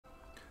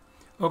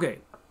Okay,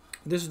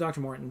 this is Dr.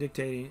 Morton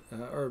dictating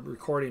or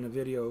recording a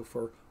video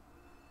for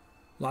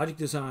Logic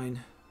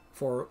Design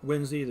for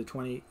Wednesday the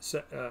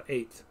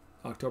 28th,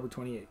 October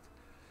 28th.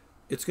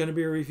 It's going to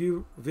be a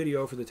review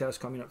video for the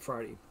test coming up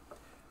Friday.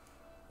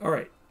 All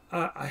right,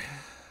 I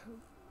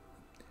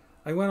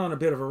went on a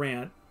bit of a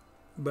rant,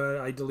 but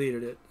I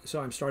deleted it,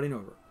 so I'm starting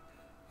over.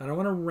 I don't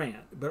want to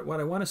rant, but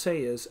what I want to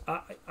say is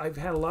I've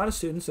had a lot of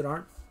students that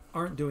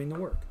aren't doing the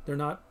work. They're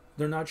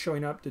not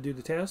showing up to do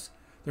the test.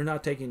 They're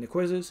not taking the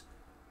quizzes.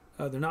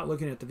 They're not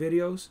looking at the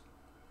videos.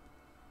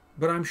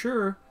 But I'm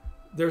sure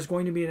there's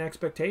going to be an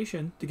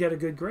expectation to get a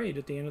good grade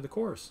at the end of the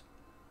course.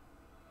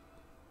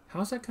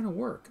 How's that going to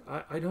work?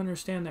 I don't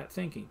understand that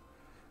thinking.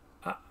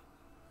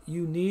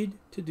 You need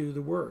to do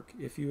the work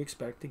if you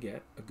expect to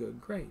get a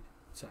good grade.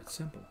 It's that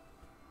simple.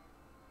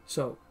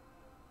 So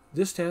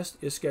this test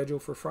is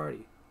scheduled for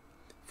Friday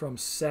from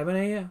 7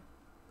 a.m.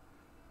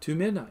 to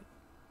midnight.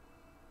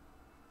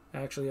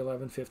 Actually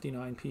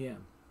 11:59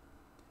 p.m.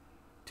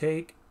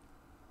 Take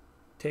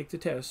the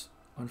test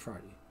on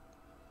Friday.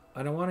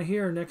 I don't want to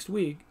hear next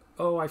week,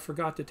 oh, I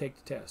forgot to take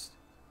the test.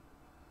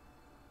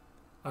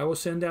 I will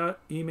send out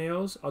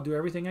emails. I'll do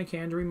everything I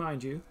can to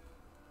remind you.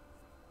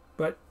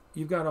 But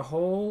you've got a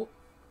whole,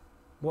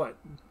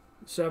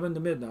 7 to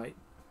midnight,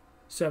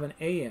 7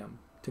 a.m.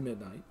 to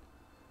midnight.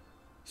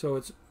 So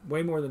it's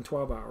way more than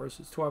 12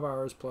 hours. It's 12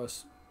 hours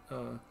plus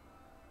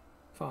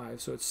 5.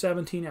 So it's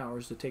 17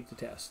 hours to take the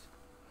test.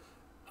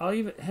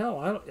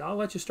 I'll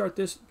let you start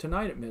this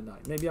tonight at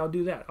midnight. Maybe I'll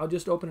do that. I'll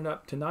just open it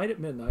up tonight at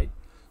midnight.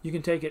 You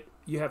can take it.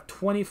 You have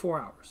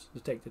 24 hours to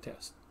take the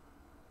test.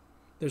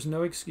 There's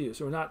no excuse,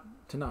 or not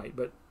tonight,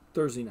 but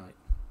Thursday night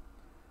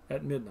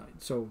at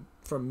midnight. So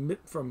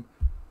from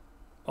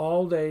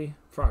all day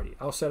Friday,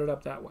 I'll set it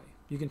up that way.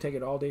 You can take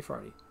it all day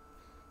Friday.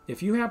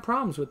 If you have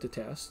problems with the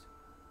test,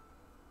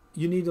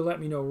 you need to let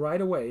me know right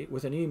away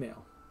with an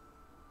email.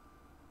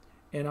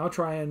 And I'll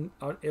try and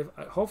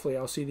hopefully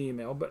I'll see the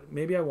email, but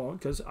maybe I won't,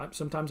 because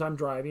sometimes I'm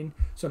driving,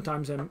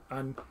 sometimes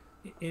I'm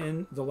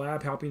in the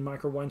lab helping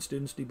Micro 1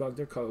 students debug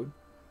their code.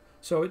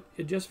 So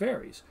it just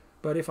varies.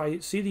 But if I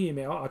see the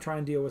email, I'll try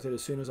and deal with it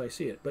as soon as I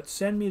see it. But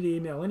send me the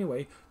email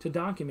anyway to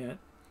document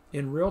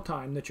in real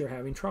time that you're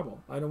having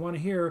trouble. I don't want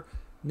to hear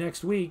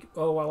next week,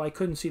 oh, well, I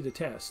couldn't see the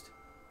test.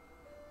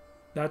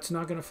 That's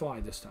not going to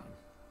fly this time.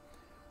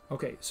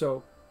 Okay,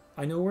 so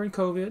I know we're in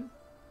COVID.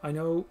 I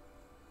know,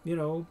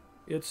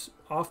 it's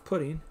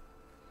off-putting,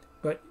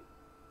 but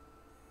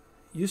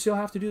you still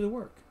have to do the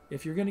work.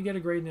 If you're going to get a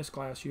grade in this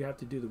class, you have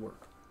to do the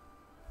work.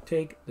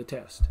 Take the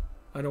test.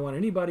 I don't want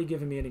anybody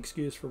giving me an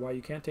excuse for why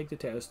you can't take the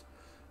test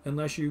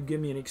unless you give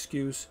me an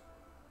excuse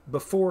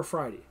before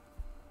Friday.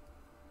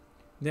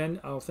 Then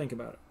I'll think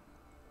about it.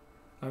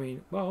 I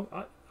mean, well,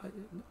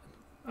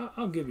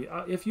 I'll give you.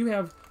 If you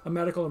have a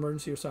medical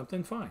emergency or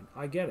something, fine.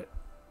 I get it.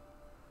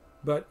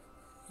 But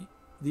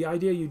the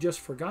idea you just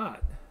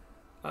forgot,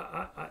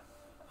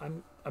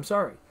 I'm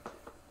sorry.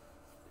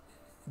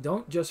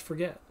 Don't just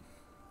forget.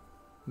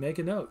 Make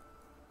a note.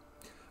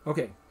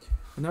 Okay,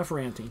 enough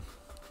ranting.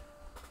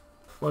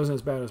 Wasn't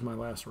as bad as my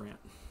last rant.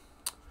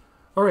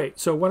 All right,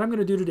 so what I'm going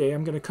to do today,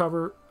 I'm going to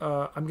cover,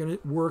 I'm going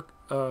to work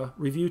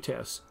review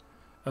tests.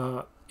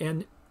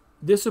 And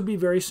this will be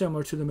very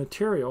similar to the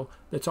material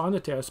that's on the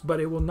test,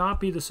 but it will not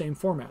be the same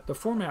format. The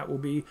format will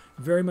be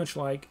very much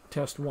like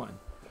test 1.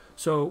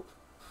 So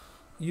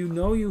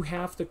you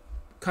have to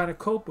kind of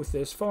cope with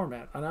this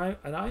format. And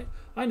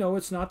I know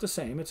it's not the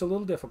same. It's a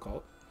little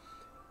difficult.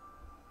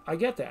 I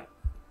get that.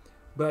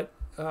 But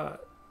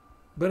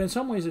in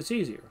some ways it's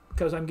easier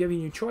because I'm giving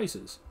you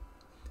choices.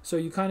 So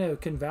you kind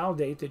of can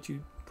validate that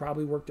you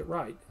probably worked it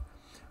right.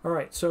 All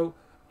right, so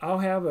I'll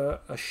have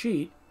a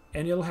sheet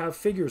and it'll have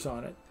figures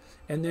on it.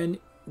 And then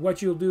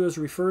what you'll do is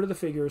refer to the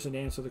figures and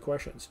answer the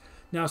questions.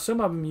 Now some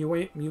of them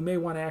you may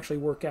want to actually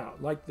work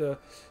out, like the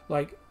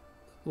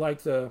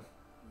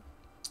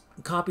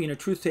copying a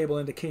truth table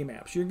into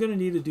K-maps. You're going to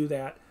need to do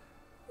that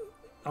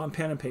on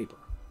pen and paper.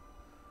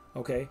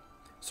 Okay,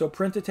 so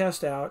print the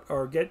test out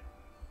or get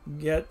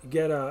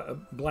a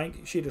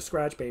blank sheet of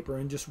scratch paper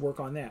and just work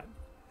on that.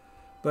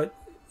 But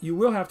you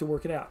will have to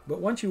work it out. But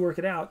once you work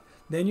it out,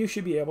 then you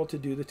should be able to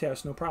do the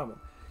test, no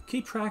problem.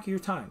 Keep track of your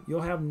time.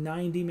 You'll have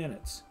 90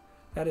 minutes.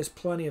 That is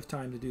plenty of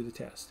time to do the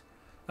test.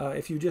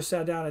 If you just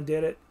sat down and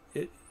did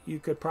it, you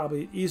could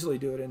probably easily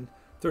do it in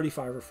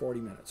 35 or 40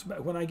 minutes.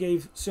 But when I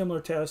gave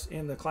similar tests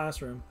in the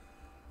classroom,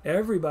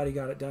 everybody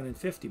got it done in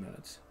 50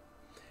 minutes.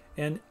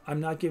 And I'm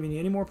not giving you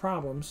any more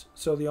problems,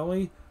 so the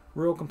only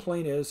real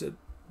complaint is that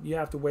you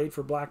have to wait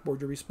for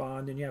Blackboard to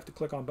respond and you have to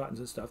click on buttons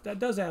and stuff. That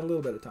does add a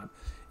little bit of time.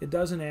 It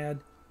doesn't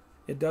add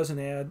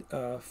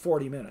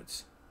 40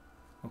 minutes.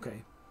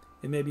 Okay,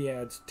 it maybe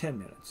adds 10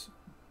 minutes.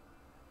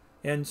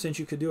 And since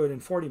you could do it in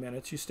 40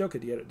 minutes, you still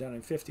could get it done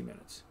in 50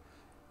 minutes.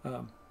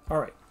 All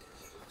right.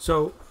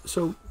 So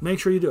make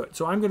sure you do it.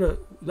 So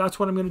that's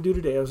what I'm gonna do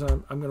today. Is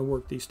I'm gonna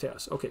work these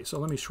tests. Okay. So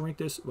let me shrink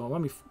this. Well,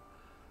 let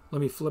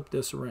me flip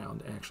this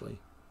around. Actually,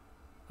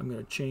 I'm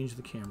gonna change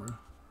the camera,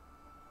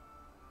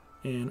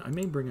 and I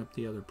may bring up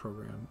the other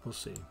program. We'll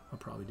see. I'll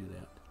probably do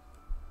that.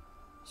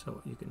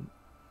 So you can,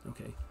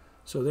 okay.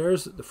 So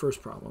there's the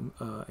first problem,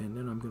 and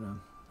then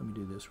let me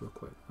do this real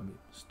quick. Let me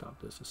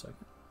stop this a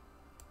second.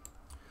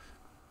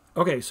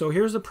 Okay, so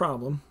here's the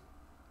problem.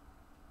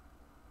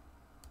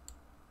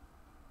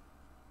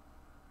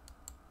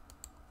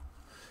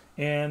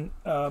 And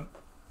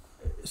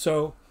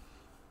so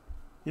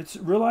it's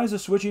realize a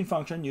switching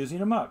function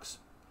using a mux.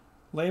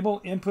 Label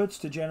inputs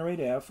to generate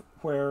f,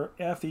 where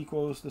f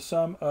equals the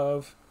sum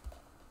of,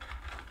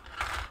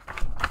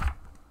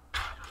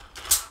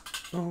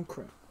 oh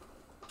crap.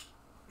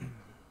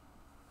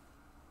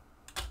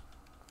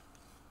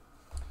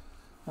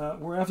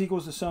 Where f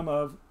equals the sum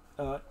of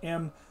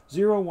m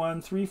 0,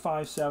 1, 3,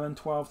 5, 7,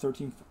 12,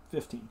 13,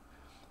 15.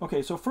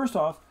 Okay, so first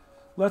off,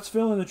 let's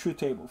fill in the truth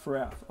table for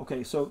f.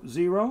 Okay, so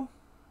 0,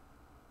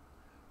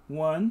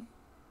 1,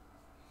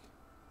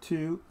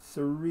 2,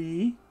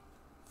 3,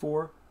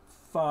 4,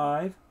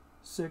 5,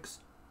 6,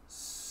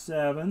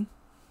 7,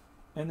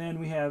 and then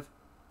we have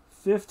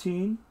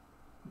 15,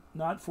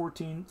 not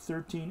 14,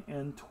 13,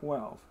 and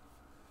 12.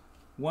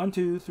 1,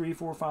 2, 3,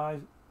 4,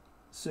 5,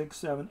 6,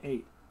 7,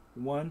 8.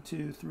 1,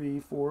 2,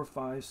 3, 4,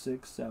 5,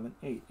 6, 7,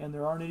 8. And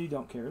there aren't any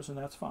don't cares, and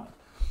that's fine.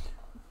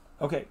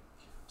 Okay,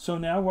 so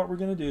now what we're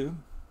going to do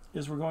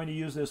is we're going to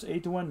use this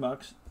 8-to-1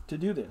 mux to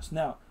do this.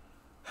 Now,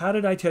 how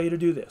did I tell you to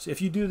do this?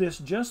 If you do this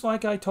just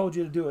like I told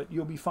you to do it,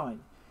 you'll be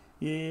fine.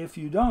 If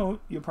you don't,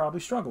 you'll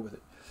probably struggle with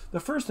it. The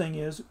first thing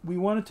is we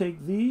want to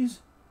take these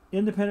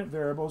independent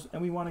variables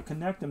and we want to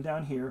connect them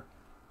down here,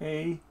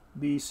 A,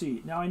 B,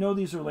 C. Now I know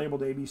these are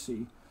labeled A, B,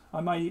 C. I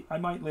might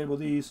label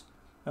these.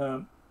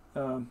 What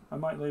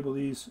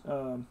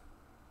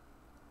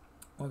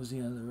was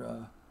the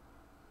other?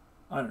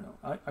 I don't know.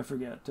 I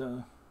forget.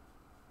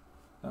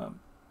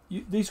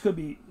 These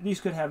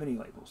could have any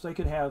labels. They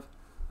could have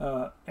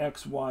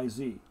X, Y,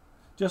 Z.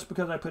 Just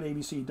because I put A,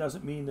 B, C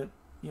doesn't mean that,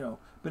 you know.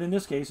 But in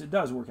this case, it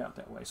does work out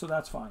that way, so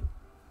that's fine.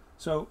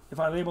 So if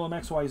I label them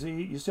X, Y, Z,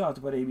 you still have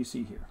to put A, B,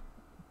 C here.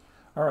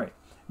 All right.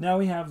 Now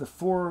we have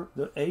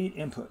the 8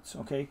 inputs.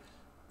 Okay.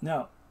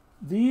 Now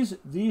these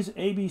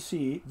A, B,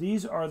 C,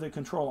 these are the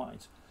control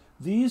lines.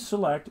 These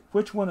select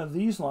which one of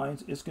these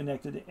lines is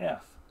connected to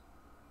F.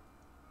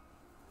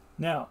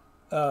 Now,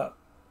 the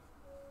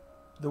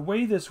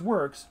way this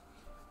works,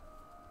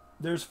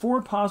 there's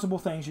 4 possible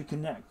things you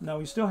connect. Now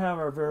we still have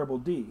our variable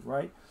D,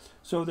 right?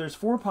 So there's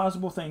 4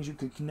 possible things you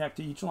could connect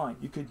to each line.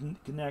 You could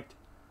connect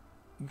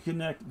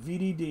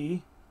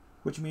VDD,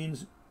 which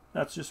means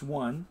that's just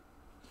 1.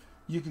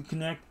 You could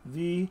connect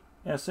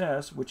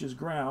VSS, which is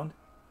ground,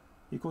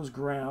 equals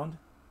ground,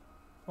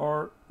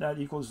 or that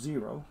equals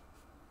 0.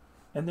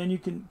 And then you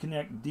can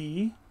connect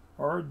D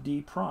or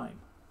D prime.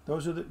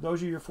 Those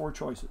are your 4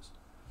 choices.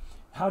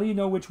 How do you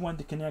know which one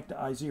to connect to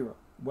I0?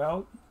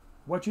 Well,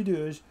 what you do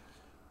is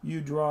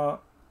you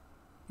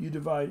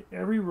divide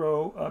every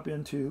row up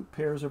into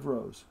pairs of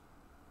rows.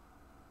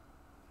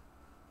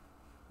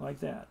 Like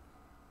that.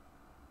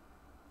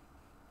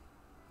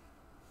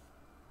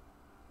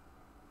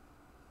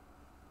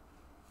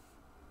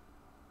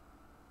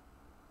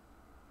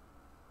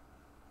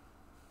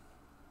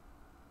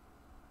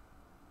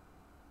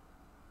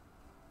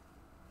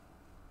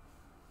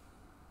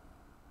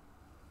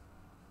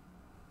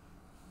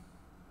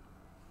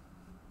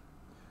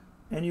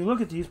 And you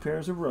look at these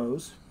pairs of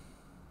rows,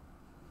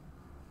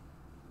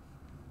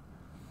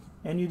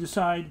 and you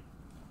decide,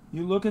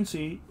 you look and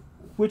see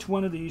which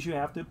one of these you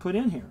have to put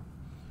in here.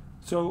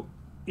 So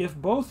if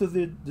both of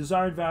the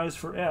desired values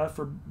for F,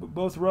 for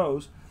both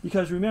rows,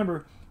 because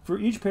remember, for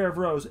each pair of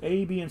rows,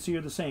 A, B, and C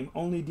are the same,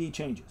 only D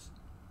changes.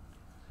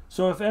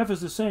 So if F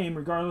is the same,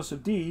 regardless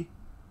of D,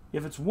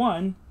 if it's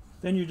 1,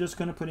 then you're just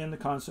going to put in the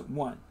constant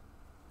 1.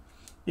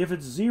 If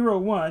it's 0,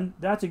 1,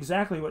 that's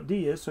exactly what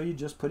D is, so you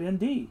just put in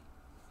D.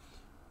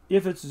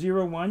 If it's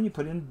 0, 1, you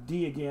put in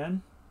D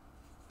again.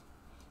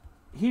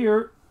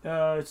 Here,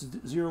 it's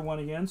 0, 1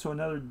 again, so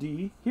another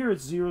D. Here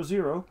it's 0,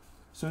 0,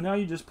 so now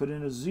you just put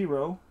in a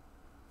 0.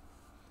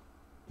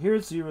 Here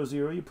it's 0,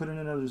 0, you put in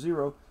another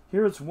 0.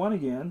 Here it's 1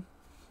 again,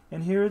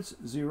 and here it's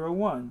 0,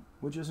 1,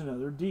 which is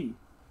another D.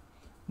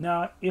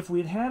 Now, if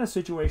we'd had a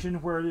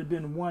situation where it had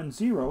been 1,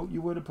 0,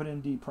 you would have put in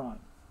D prime.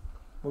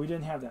 But we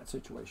didn't have that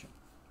situation.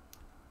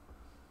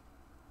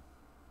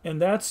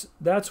 And that's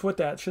what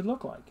that should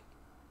look like.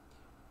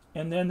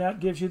 And then that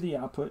gives you the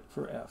output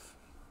for F.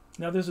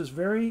 Now this is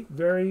very,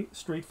 very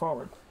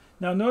straightforward.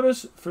 Now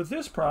notice for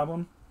this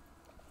problem,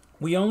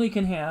 we only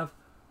can have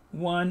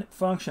 1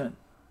 function.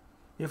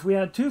 If we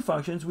had 2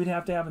 functions, we'd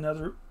have to have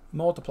another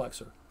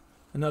multiplexer,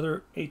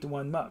 another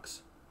 8-to-1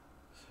 mux.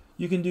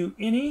 You can do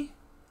any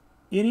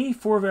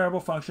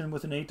 4-variable function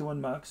with an 8-to-1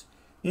 mux,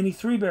 any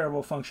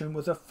 3-variable function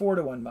with a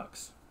 4-to-1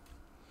 mux,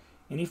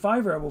 any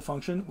 5-variable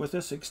function with a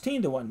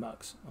 16-to-1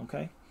 mux,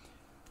 okay?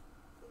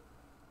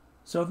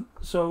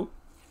 So,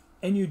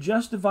 and you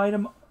just divide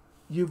them,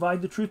 you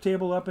divide the truth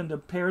table up into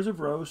pairs of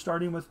rows,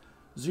 starting with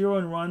 0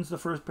 and 1's the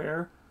first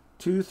pair,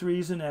 2,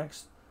 3's the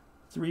next,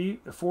 3,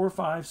 4,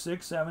 5,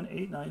 6, 7,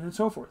 8, 9, and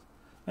so forth.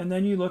 And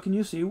then you look and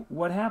you see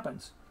what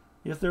happens.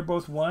 If they're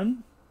both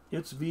 1,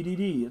 it's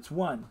VDD, it's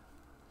 1.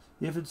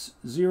 If it's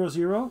 0,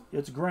 0,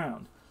 it's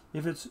ground.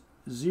 If it's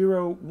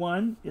 0,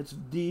 1, it's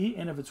D,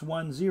 and if it's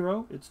 1,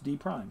 0, it's D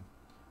prime.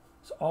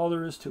 That's all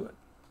there is to it.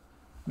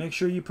 Make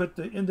sure you put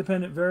the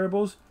independent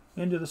variables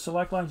into the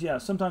select lines. Yeah,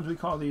 sometimes we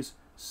call these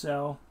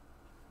cell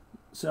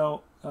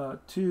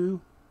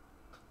 2,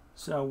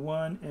 cell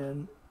 1,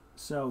 and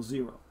cell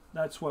 0.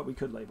 That's what we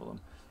could label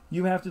them.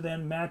 You have to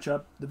then match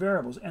up the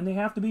variables, and they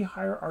have to be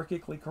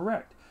hierarchically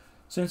correct.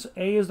 Since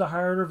A is the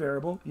higher order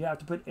variable, you have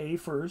to put A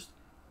first,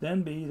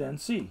 then B, then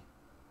C.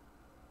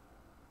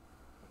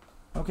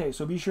 Okay,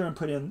 so be sure and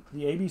put in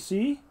the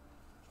ABC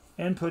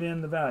and put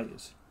in the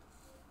values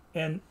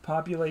and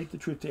populate the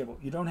truth table.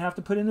 You don't have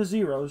to put in the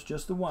zeros,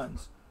 just the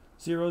ones.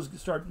 Zeros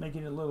start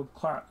making it a little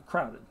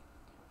crowded.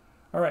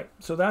 All right,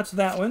 so that's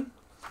that one.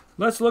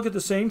 Let's look at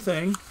the same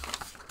thing,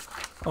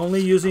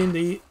 only using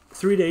the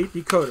 3 to 8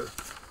 decoder.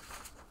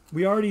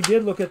 We already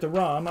did look at the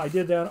ROM. I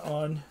did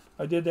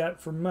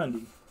that for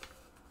Monday.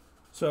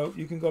 So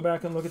you can go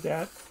back and look at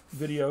that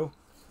video.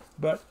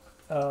 But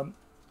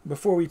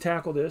before we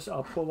tackle this,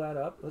 I'll pull that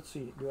up. Let's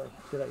see,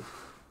 did I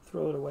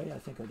throw it away? I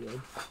think I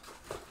did.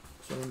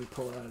 So let me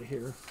pull it out of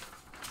here.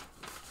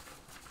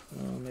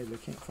 Maybe I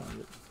can't find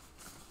it.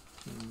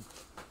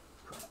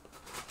 Crap.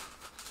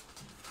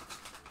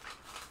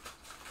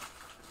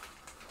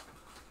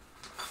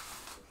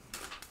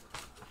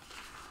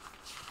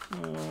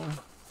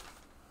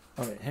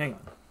 All right, hang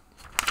on.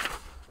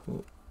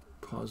 We'll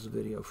pause the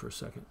video for a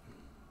second.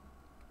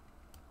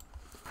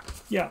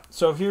 Yeah,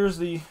 so here's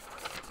the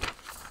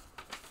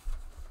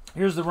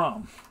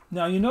ROM.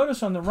 Now you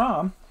notice on the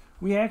ROM,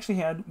 we actually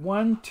had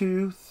 1,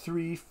 2,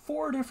 3,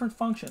 4 different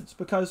functions,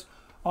 because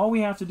all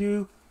we have to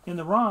do in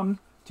the ROM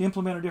to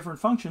implement a different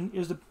function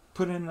is to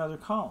put in another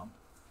column.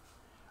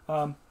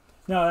 Now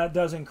that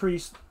does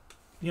increases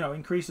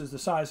the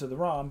size of the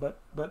ROM,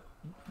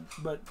 but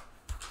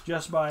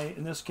just by,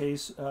 in this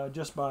case,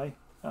 just by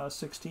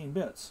 16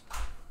 bits.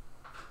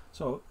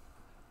 So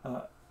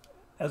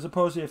as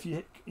opposed to if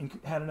you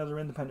had another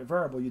independent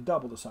variable, you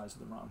double the size of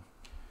the ROM.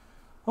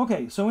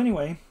 Okay, so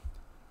anyway,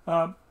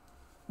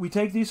 we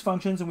take these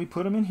functions and we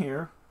put them in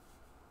here.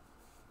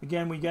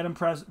 Again, we get them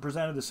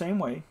presented the same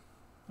way.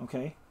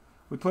 Okay,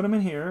 we put them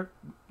in here,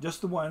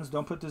 just the ones,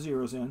 don't put the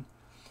zeros in.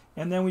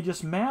 And then we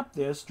just map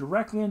this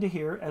directly into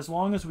here as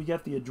long as we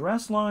get the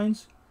address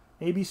lines,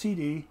 A, B, C,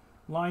 D,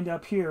 lined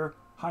up here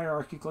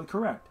hierarchically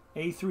correct.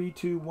 A3,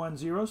 2, 1,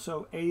 0,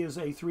 so A is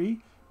A3,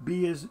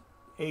 B is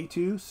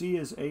A2, C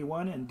is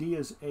A1, and D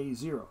is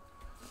A0.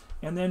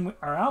 And then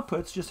our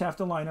outputs just have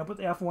to line up with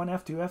F1,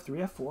 F2,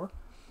 F3, F4.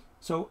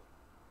 So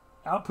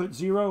output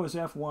 0 is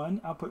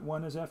F1, output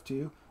 1 is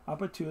F2,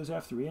 output 2 is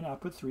F3, and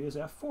output 3 is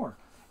F4.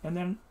 And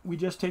then we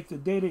just take the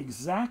data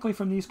exactly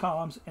from these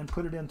columns and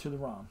put it into the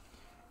ROM.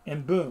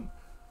 And boom,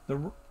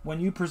 when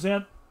you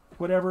present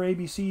whatever A,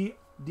 B, C,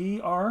 D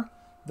are,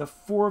 the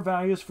 4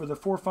 values for the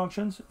 4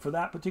 functions for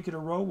that particular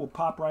row will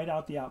pop right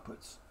out the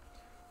outputs.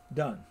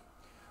 Done.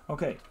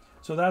 Okay,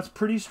 so that's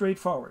pretty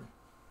straightforward.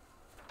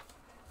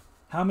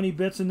 How many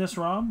bits in this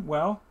ROM?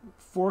 Well,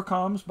 4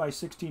 columns by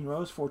 16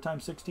 rows, 4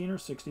 times 16 or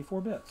 64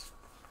 bits.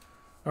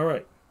 All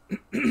right,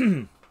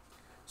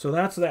 so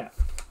that's that.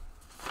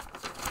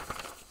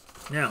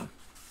 Now,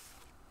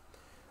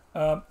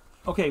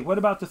 okay, what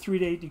about the 3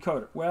 to 8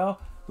 decoder? Well,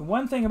 the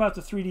one thing about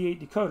the 3 to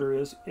 8 decoder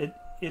is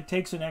it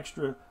takes an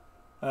extra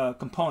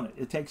component.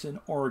 It takes an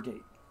OR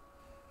gate.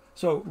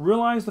 So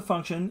realize the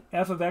function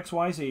f of x,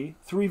 y, z,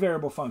 3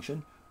 variable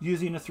function,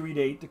 using a 3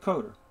 to 8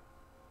 decoder.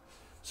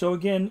 So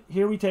again,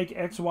 here we take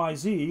x, y,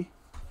 z,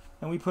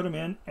 and we put them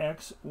in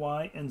x,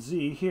 y, and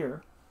z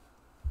here.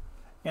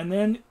 And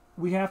then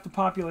we have to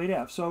populate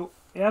f. So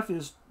f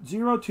is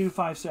 0, 2,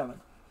 5,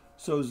 7.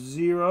 So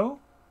 0,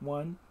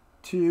 1,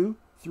 2,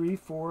 3,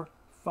 4,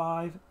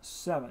 5,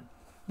 7.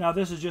 Now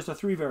this is just a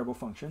 3 variable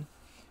function.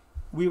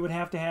 We would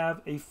have to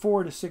have a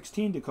 4 to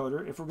 16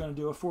 decoder if we're going to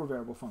do a 4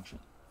 variable function.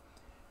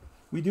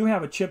 We do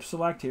have a chip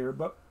select here,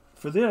 but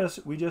for this,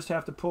 we just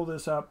have to pull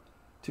this up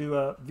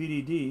to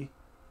VDD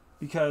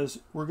because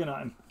we're going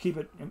to keep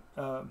it,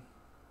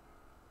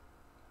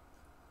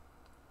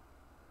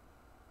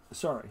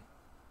 sorry,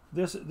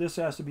 this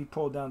has to be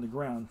pulled down to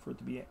ground for it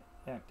to be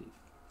active.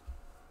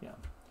 Yeah.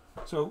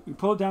 So we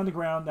pull it down to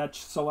ground, that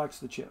selects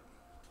the chip.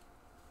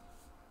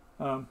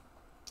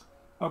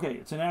 Okay,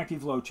 it's an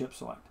active low chip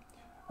select.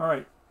 All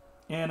right,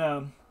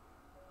 and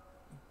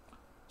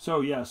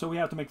so yeah, so we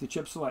have to make the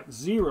chip select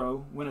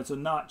 0 when it's a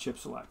not chip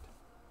select,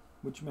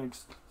 which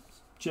makes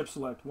chip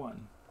select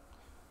 1.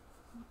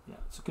 Yeah,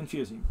 it's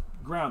confusing.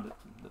 Ground it.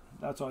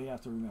 That's all you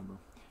have to remember.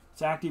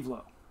 It's active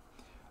low.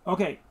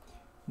 Okay,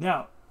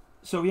 now,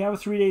 so we have a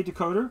 3 to 8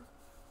 decoder.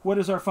 What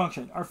is our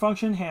function? Our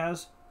function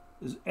is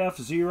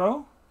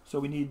F0, so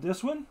we need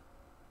this one.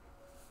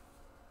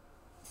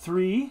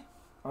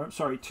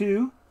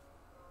 2,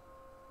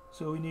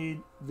 so we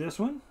need this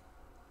one.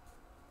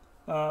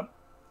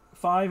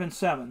 5 and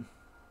 7.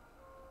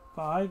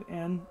 5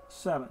 and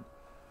 7.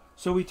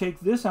 So we take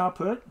this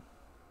output,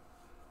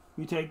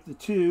 we take the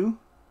 2,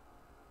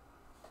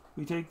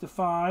 we take the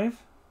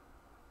 5,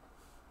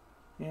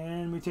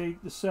 and we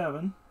take the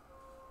 7,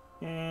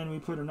 and we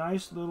put a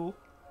nice little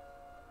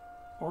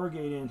OR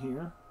gate in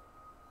here,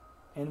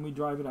 and we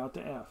drive it out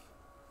to F.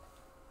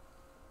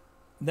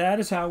 That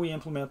is how we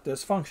implement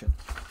this function.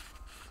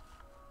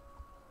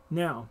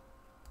 Now,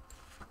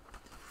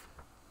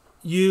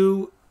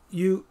 you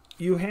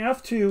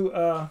have to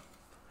add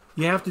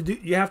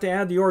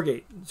the OR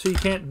gate, so you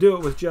can't do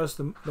it with just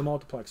the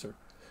multiplexer.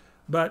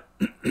 But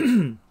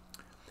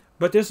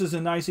but this is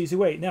a nice easy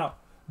way. Now,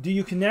 do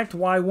you connect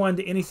Y1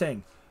 to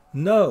anything?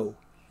 No,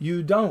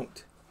 you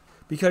don't,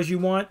 because you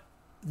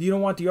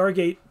don't want the OR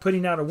gate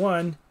putting out a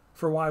 1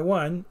 for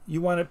Y1.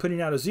 You want it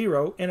putting out a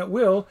 0, and it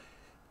will.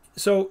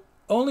 So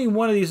only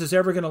one of these is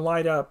ever going to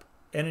light up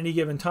at any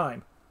given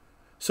time.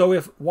 So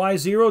if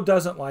Y0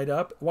 doesn't light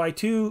up,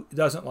 Y2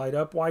 doesn't light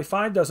up,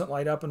 Y5 doesn't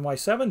light up, and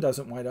Y7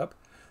 doesn't light up,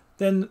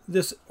 then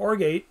this OR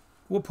gate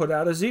will put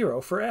out a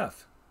 0 for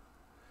F.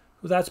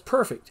 Well, that's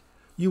perfect.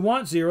 You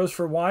want zeros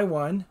for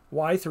Y1,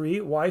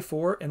 Y3,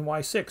 Y4, and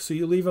Y6, so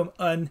you leave them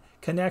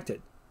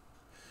unconnected.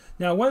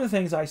 Now, one of the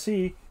things I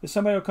see is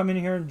somebody will come in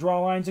here and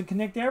draw lines and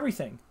connect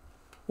everything.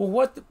 Well,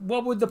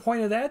 what would the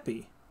point of that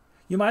be?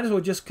 You might as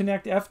well just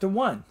connect F to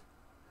 1,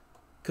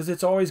 because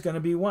it's always going to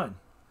be 1.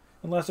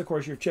 Unless, of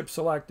course, your chip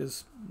select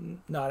is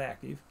not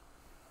active.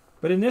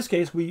 But in this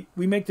case, we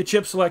make the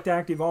chip select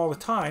active all the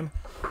time,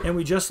 and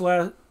we just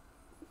let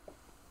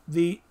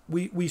we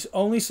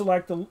only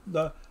select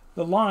the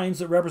lines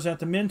that represent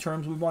the min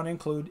terms we want to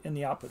include in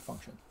the output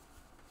function.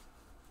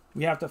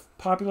 We have to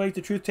populate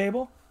the truth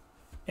table,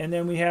 and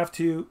then we have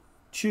to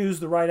choose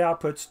the right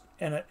outputs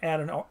and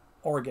add an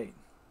OR gate.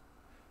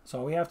 That's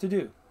all we have to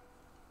do.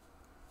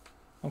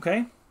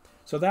 Okay?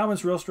 So that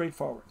one's real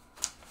straightforward.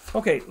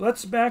 Okay,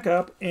 let's back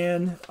up,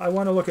 and I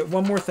want to look at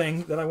one more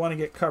thing that I want to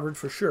get covered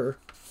for sure.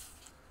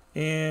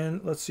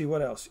 And let's see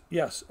what else.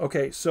 Yes,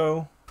 okay,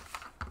 so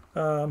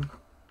I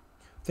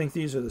think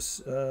these are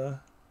the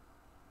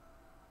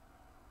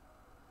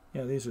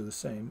yeah, these are the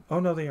same.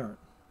 Oh no, they aren't.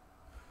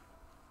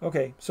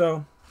 Okay,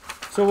 so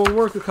we'll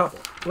work a couple.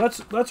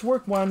 Let's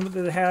work one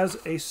that has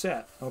a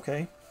set.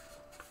 Okay.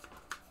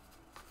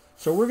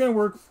 So we're going to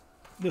work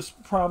this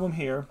problem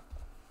here,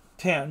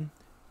 10,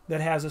 that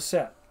has a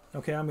set.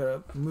 Okay, I'm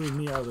going to move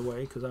me out of the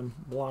way because I'm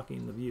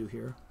blocking the view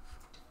here.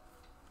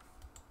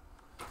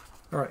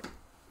 All right,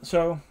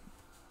 so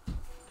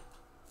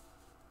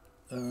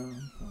I'll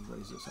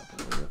raise this up a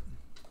little bit.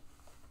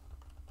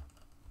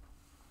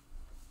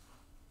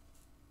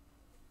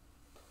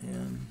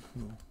 And,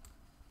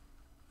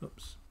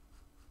 oops.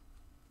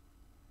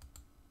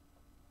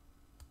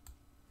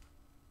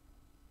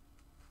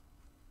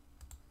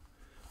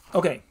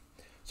 Okay,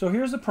 so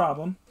here's the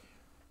problem.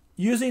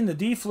 Using the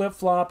D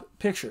flip-flop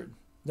pictured.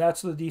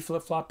 That's the D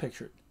flip-flop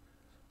pictured.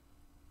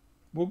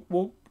 We're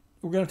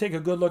going to take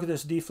a good look at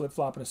this D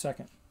flip-flop in a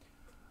second.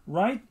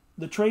 Write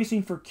the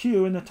tracing for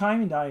Q in the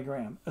timing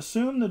diagram.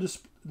 Assume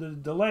the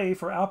delay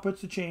for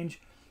outputs to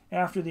change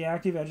after the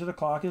active edge of the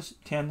clock is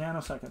 10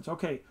 nanoseconds.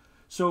 Okay,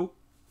 so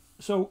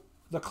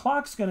the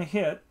clock's going to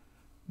hit,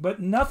 but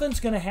nothing's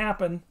going to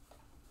happen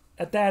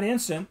at that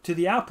instant to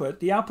the output.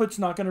 The output's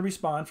not going to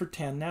respond for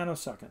 10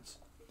 nanoseconds.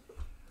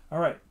 All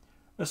right.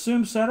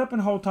 Assume setup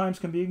and hold times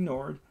can be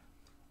ignored,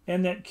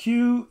 and that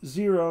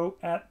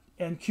Q0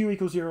 and Q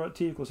equals 0 at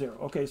T equals 0.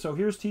 Okay, so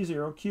here's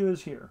T0. Q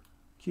is here.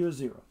 Q is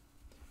 0.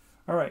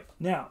 All right.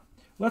 Now,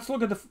 let's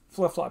look at the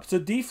flip-flop. It's a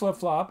D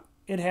flip-flop.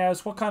 It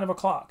has what kind of a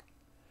clock?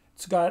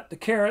 It's got the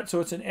caret,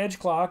 so it's an edge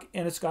clock,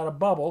 and it's got a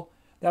bubble.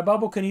 That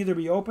bubble can either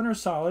be open or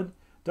solid.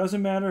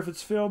 Doesn't matter if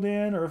it's filled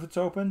in or if it's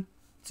open.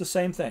 It's the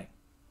same thing.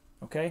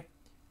 Okay?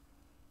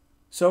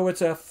 So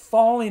it's a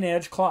falling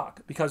edge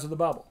clock because of the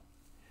bubble.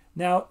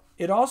 Now,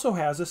 it also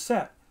has a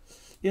set.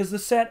 Is the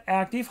set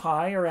active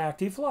high or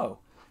active low?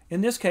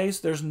 In this case,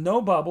 there's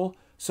no bubble,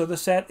 so the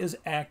set is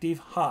active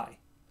high.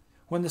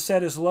 When the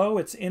set is low,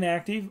 it's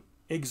inactive,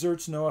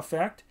 exerts no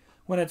effect.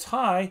 When it's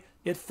high,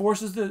 it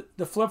forces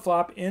the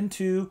flip-flop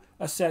into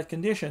a set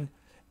condition,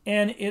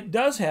 and it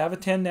does have a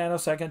 10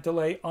 nanosecond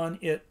delay on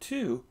it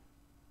too,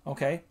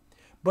 okay?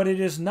 But it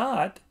is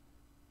not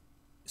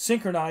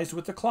synchronized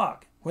with the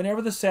clock.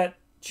 Whenever the set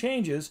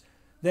changes,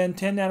 then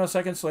 10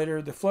 nanoseconds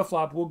later, the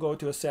flip-flop will go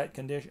to a set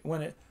condition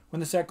when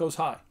the set goes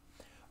high.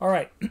 All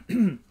right.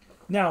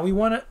 Now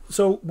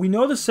so we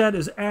know the set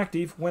is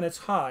active when it's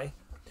high.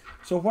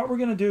 So what we're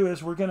going to do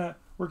is we're going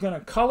to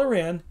color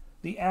in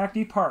the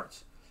active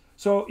parts.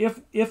 So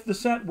if the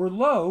set were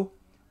low,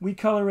 we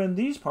color in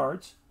these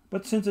parts.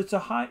 But since it's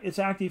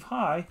active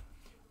high,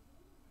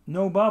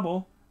 no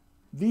bubble,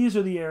 these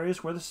are the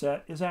areas where the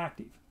set is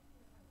active.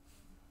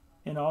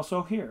 And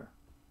also here.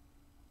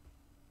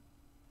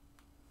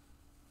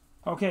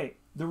 Okay,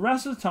 the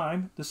rest of the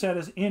time, the set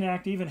is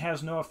inactive and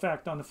has no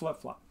effect on the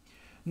flip-flop.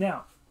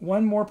 Now,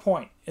 one more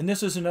point, and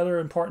this is another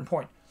important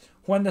point.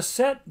 When the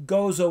set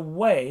goes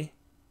away,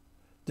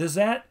 does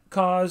that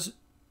cause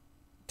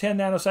 10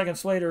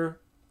 nanoseconds later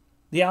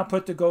the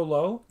output to go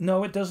low?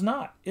 No, it does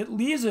not. It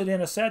leaves it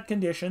in a set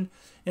condition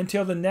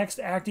until the next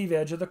active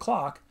edge of the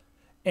clock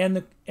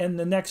and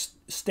the next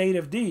state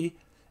of D,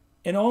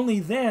 and only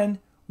then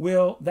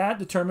will that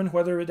determine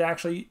whether it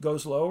actually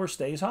goes low or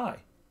stays high.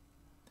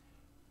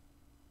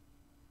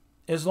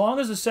 As long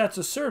as the set's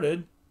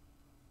asserted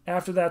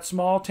after that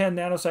small 10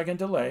 nanosecond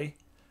delay,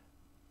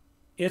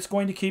 it's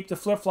going to keep the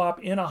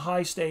flip-flop in a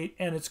high state,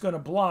 and it's going to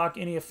block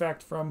any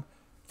effect from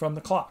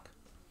the clock.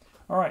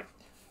 All right.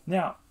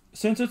 Now,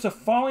 since it's a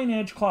falling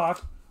edge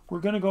clock,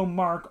 we're going to go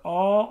mark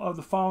all of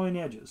the falling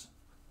edges.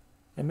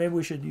 And maybe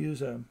we should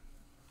use a...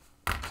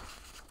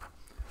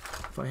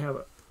 If I have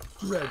a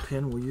red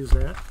pen, we'll use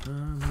that.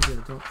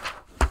 Maybe I don't.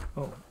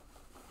 Oh,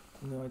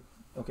 no.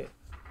 Okay.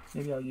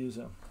 Maybe I'll use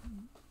a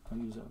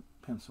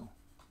pencil.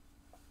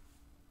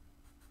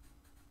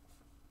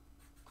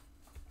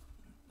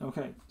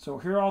 Okay, so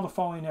here are all the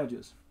falling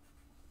edges.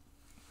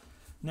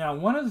 Now,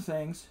 one of the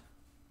things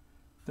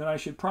that I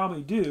should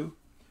probably do,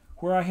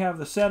 where I have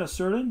the set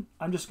asserted,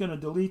 I'm just going to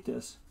delete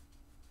this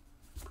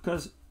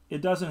because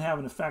it doesn't have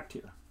an effect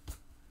here. It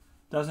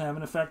doesn't have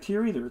an effect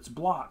here either. It's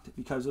blocked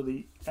because of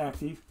the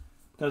active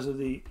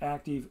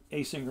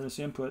asynchronous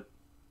input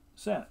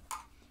set.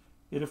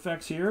 It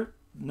affects here,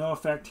 no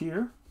effect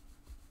here.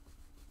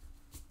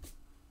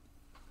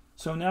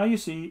 So now you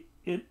see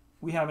it.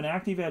 We have an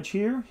active edge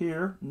here,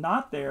 here,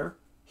 not there,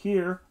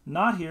 here,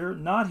 not here,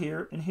 not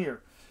here, and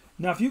here.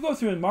 Now, if you go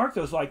through and mark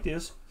those like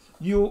this,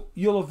 you'll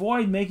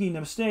avoid making the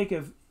mistake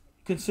of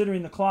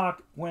considering the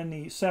clock when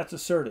the set's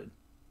asserted.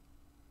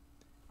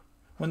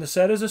 When the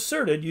set is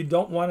asserted, you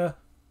want to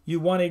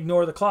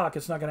ignore the clock.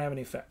 It's not going to have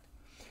any effect.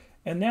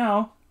 And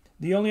now,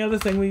 the only other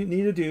thing we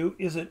need to do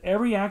is at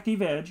every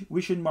active edge,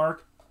 we should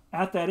mark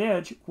at that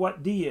edge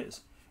what D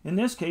is. In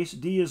this case,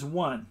 D is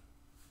 1.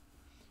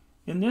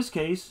 In this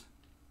case,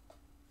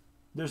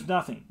 there's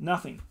nothing.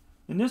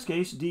 In this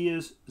case, D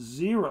is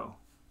 0.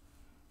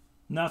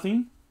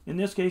 Nothing. In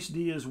this case,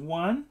 D is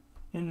 1.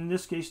 And in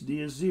this case,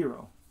 D is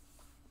 0.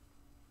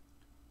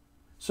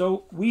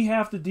 So we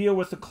have to deal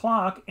with the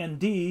clock and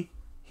D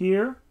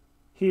here,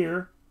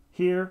 here,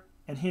 here,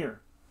 and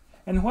here.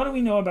 And what do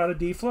we know about a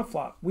D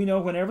flip-flop? We know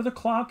whenever the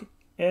clock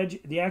edge,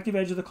 the active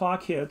edge of the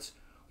clock hits,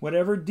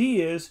 whatever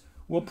D is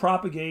will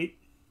propagate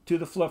to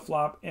the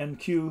flip-flop and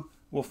Q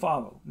will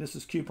follow. This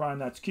is Q prime,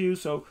 that's Q.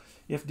 So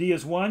if D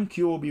is 1,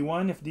 Q will be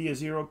 1. If D is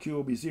 0, Q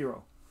will be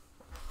 0.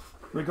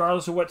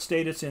 Regardless of what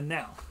state it's in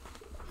now.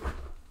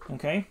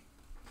 Okay?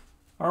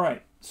 All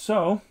right.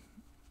 So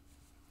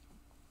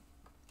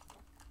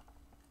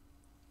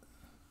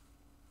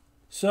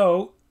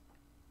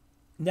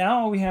now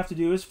all we have to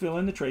do is fill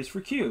in the trace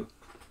for Q.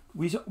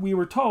 We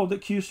were told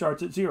that Q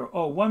starts at 0.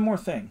 Oh, one more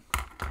thing.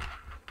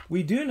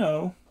 We do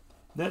know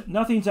that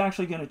nothing's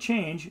actually going to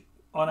change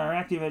on our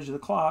active edge of the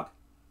clock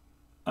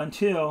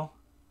until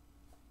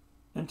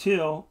 10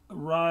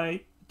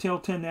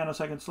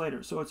 nanoseconds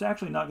later. So it's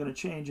actually not going to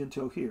change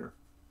until here.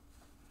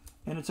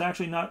 And it's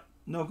actually not,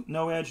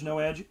 no edge.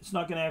 It's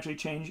not going to actually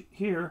change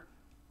here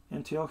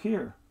until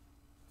here.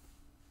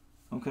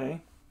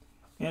 Okay?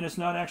 And it's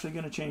not actually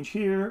going to change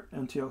here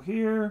until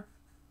here,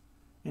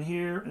 and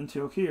here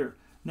until here.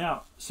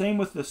 Now, same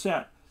with the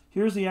set.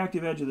 Here's the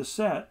active edge of the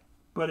set,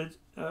 but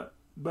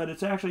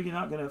it's actually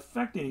not going to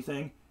affect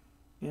anything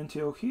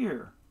until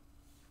here.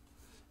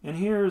 And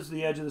here's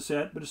the edge of the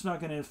set, but it's not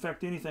going to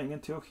affect anything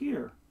until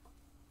here.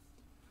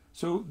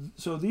 So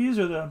these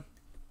are the,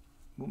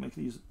 we'll make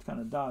these kind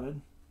of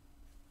dotted.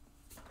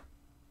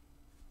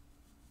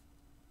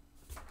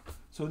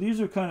 So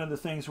these are kind of the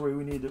things where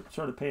we need to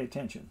sort of pay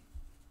attention.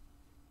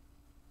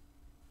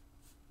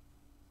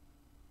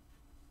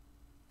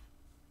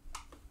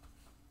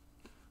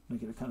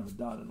 Make it a kind of a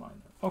dotted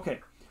line there. Okay.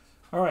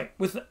 All right.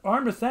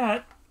 Armed with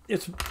that,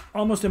 it's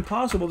almost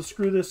impossible to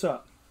screw this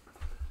up.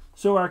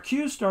 So our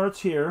Q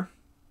starts here,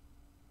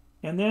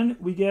 and then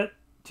we get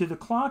to the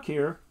clock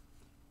here.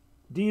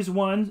 D's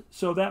 1,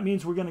 so that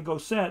means we're going to go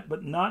set,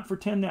 but not for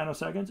 10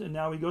 nanoseconds, and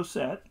now we go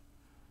set.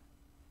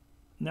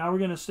 Now we're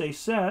going to stay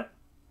set.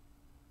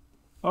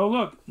 Oh,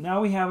 look,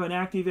 now we have an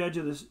active edge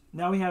of this.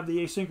 Now we have the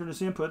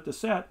asynchronous input, the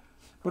set,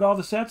 but all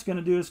the set's going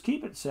to do is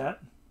keep it set.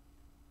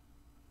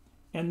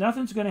 And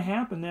nothing's going to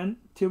happen then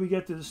till we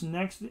get to this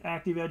next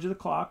active edge of the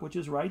clock, which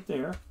is right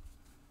there.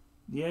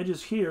 The edge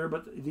is here,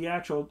 but the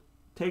actual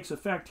takes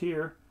effect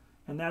here.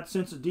 And that,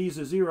 since D is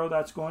a 0,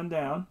 that's going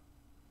down.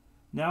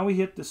 Now we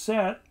hit the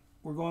set.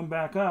 We're going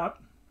back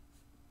up.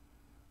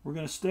 We're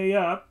going to stay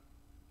up.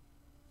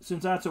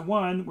 Since that's a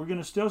 1, we're going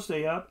to still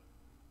stay up.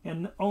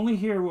 And only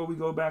here will we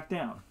go back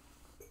down.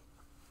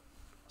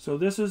 So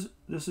this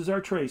is our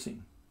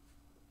tracing.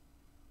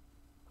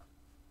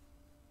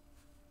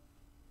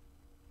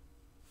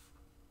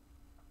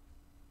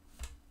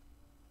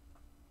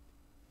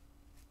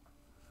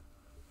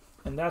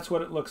 And that's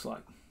what it looks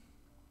like.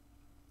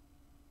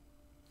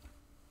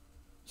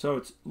 So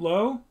it's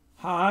low,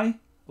 high,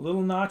 a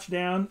little notch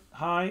down,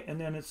 high, and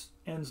then it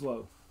ends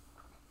low.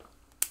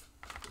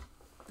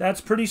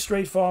 That's pretty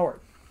straightforward.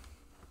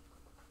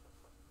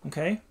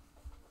 Okay?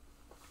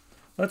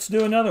 Let's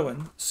do another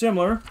one.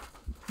 Similar.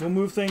 We'll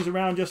move things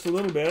around just a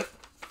little bit.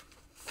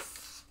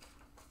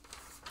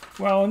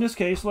 Well, in this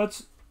case,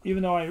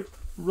 even though I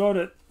wrote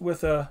it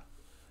with a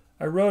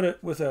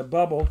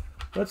bubble,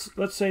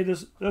 let's say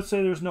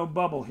there's no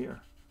bubble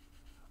here.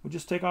 We'll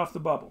just take off the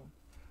bubble.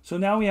 So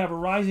now we have a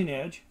rising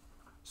edge.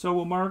 So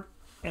we'll mark,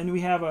 and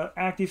we have an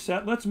active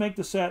set. Let's make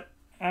the set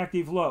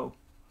active low.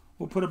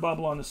 We'll put a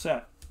bubble on the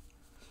set.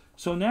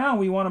 So now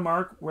we want to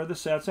mark where the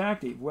set's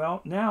active.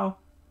 Well, now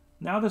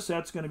the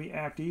set's going to be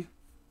active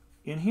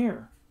in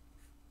here,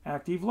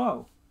 active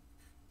low.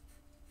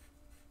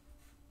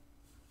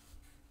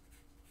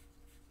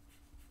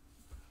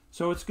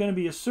 So it's going to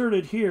be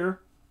asserted here.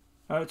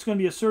 It's going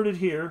to be asserted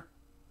here,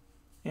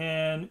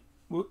 and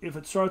if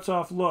it starts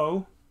off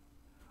low,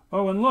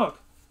 oh, and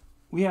look,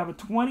 we have a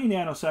 20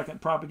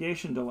 nanosecond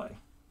propagation delay.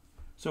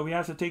 So we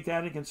have to take that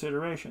into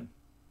consideration.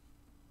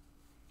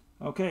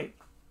 Okay,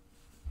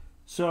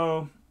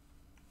 so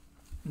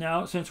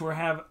now since we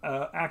have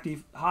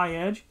active high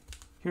edge,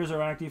 here's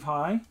our active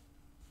high,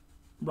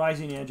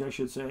 rising edge I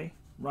should say,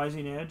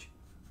 rising edge,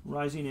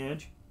 rising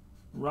edge,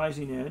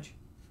 rising edge,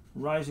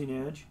 rising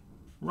edge,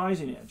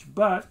 rising edge.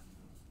 But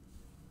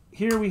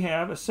here we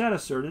have a set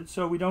asserted,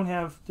 so we don't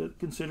have to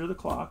consider the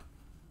clock.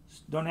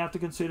 Don't have to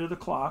consider the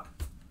clock.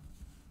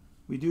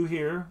 We do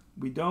here,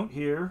 we don't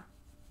here,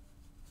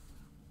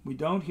 we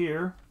don't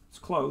here. It's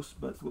close,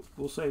 but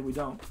we'll say we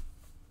don't.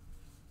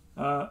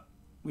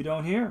 We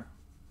don't here.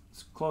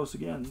 It's close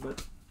again,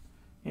 but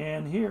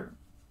and here.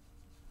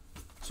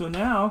 So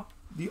now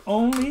the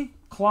only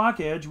clock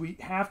edge we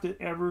have to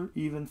ever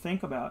even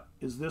think about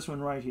is this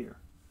one right here.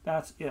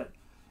 That's it.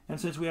 And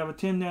since we have a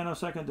 10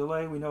 nanosecond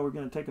delay, we know we're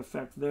going to take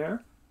effect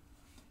there.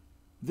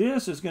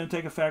 This is going to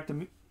take effect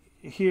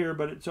here,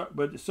 but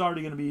it's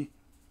already going to be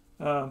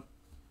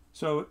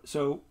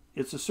so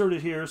it's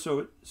asserted here.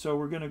 So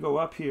we're going to go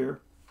up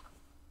here,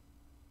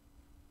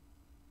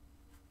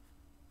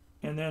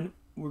 and then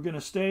we're going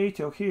to stay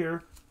till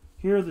here.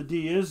 Here the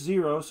D is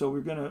 0, so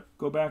we're going to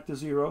go back to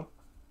 0,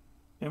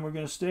 and we're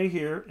going to stay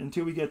here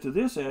until we get to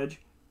this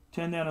edge,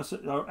 10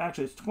 nanoseconds. Or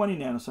actually, it's 20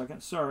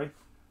 nanoseconds. Sorry.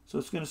 So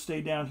it's going to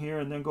stay down here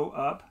and then go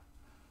up.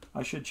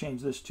 I should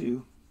change this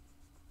too,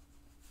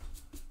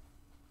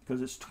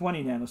 because it's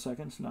 20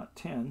 nanoseconds, not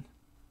 10.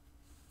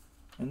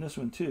 And this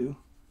one too.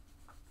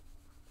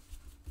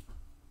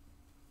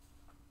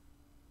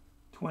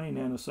 20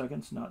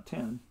 nanoseconds, not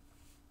 10.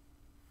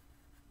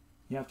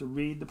 You have to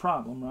read the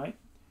problem, right?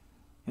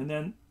 And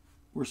then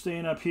we're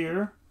staying up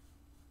here,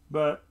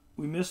 but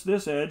we missed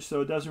this edge, so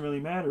it doesn't really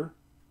matter.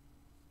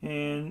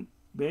 And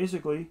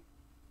basically,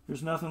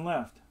 there's nothing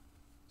left.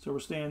 So we're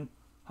staying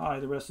high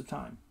the rest of the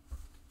time.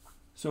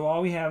 So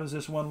all we have is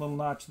this one little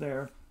notch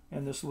there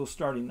and this little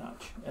starting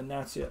notch, and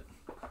that's it.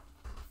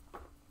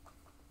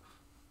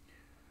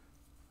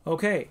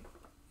 Okay,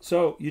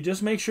 so you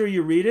just make sure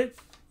you read it.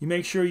 You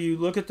make sure you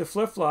look at the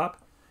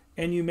flip-flop,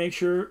 and you make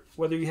sure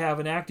whether you have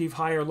an active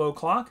high or low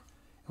clock,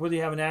 whether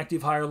you have an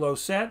active high or low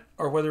set,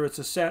 or whether it's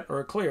a set or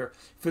a clear.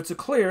 If it's a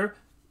clear,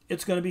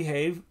 it's going to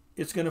behave,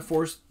 it's going to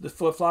force the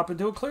flip-flop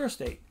into a clear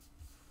state.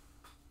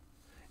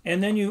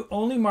 And then you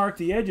only mark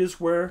the edges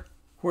where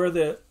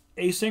the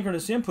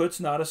asynchronous input's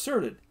not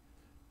asserted.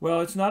 Well,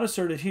 it's not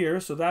asserted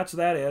here, so that's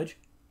that edge.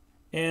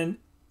 And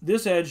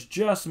this edge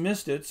just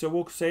missed it, so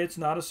we'll say it's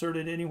not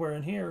asserted anywhere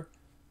in here.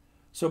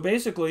 So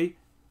basically,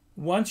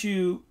 once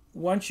you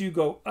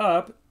go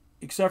up,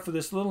 except for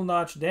this little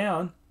notch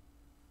down,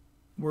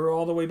 we're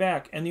all the way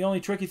back. And the only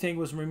tricky thing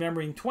was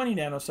remembering 20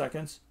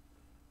 nanoseconds.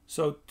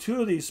 So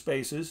two of these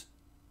spaces,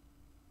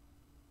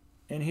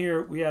 and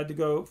here we had to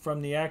go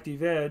from the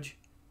active edge,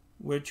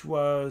 which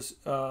was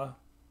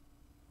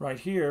right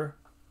here,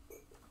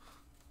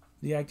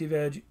 the active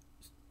edge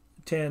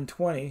 10,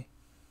 20.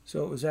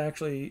 So it was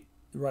actually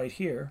right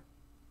here,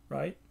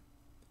 right?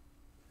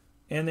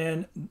 And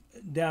then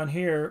down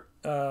here,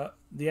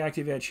 the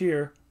active edge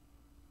here,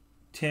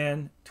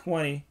 10,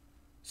 20.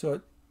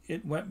 So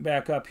it went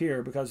back up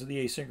here because of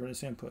the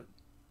asynchronous input.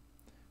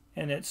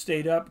 And it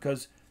stayed up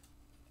because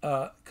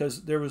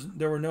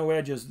there were no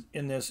edges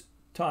in this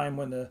time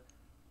when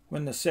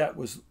the set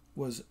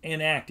was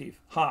inactive,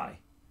 high.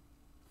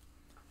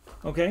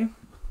 Okay?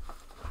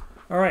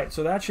 All right,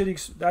 so that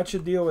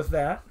should deal with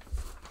that.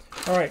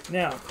 All right,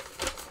 now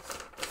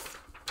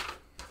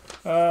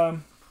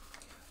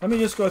let me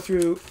just go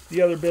through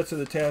the other bits of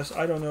the test.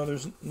 I don't know,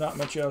 there's not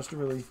much else to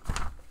really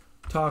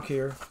talk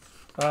here.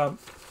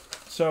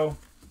 So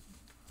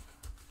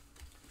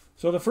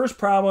the first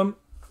problem,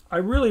 I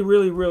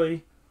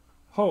really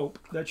hope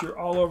that you're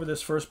all over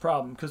this first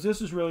problem, because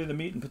this is really the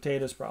meat and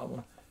potatoes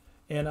problem.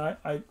 And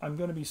I'm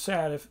going to be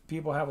sad if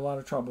people have a lot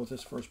of trouble with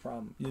this first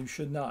problem. You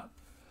should not.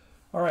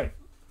 All right.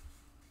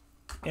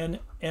 And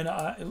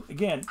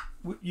again,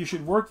 you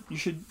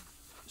should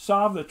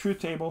solve the truth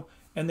table,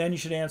 and then you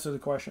should answer the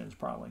questions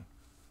probably,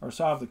 or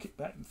fill out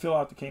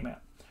the KMAT.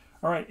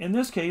 All right. In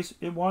this case,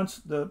 it wants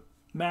the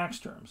max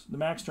terms, the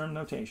max term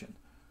notation.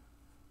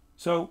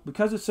 So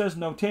because it says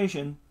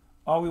notation,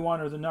 all we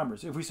want are the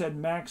numbers. If we said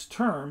max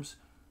terms,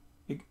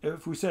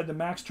 if we said the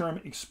max term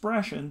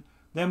expression,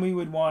 then we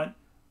would want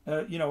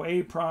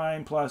A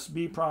prime plus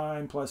B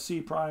prime plus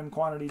C prime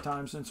quantity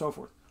times and so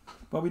forth.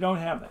 But we don't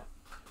have that.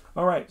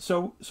 All right,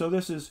 so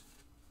this is,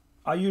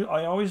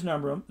 I always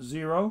number them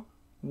 0,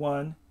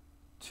 1,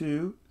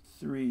 2,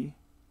 3,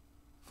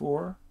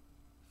 4,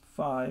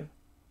 5,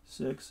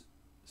 6,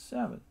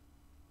 7,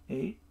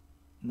 8,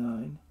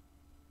 9,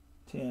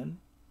 10,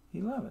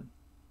 11,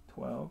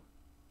 12,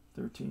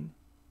 13,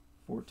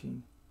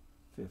 14,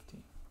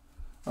 15.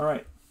 All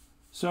right,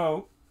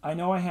 so I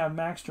know I have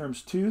max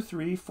terms 2,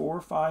 3,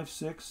 4, 5,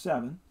 6,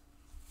 7.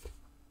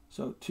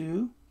 So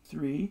 2,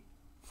 3,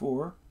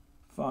 4,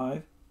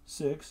 5,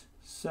 6,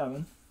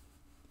 7.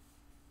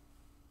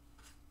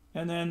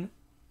 And then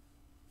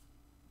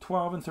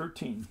 12 and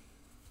 13.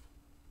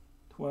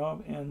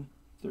 12 and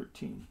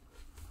 13.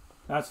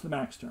 That's the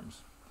max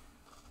terms.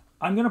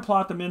 I'm going to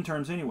plot the min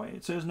terms anyway.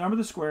 It says number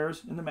the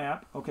squares in the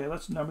map. Okay,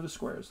 let's number the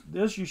squares.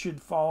 This you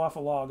should fall off a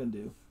log and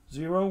do.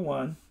 0,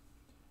 1.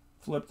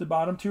 Flip the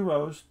bottom two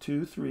rows.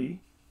 2, 3,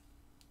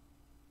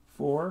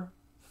 4,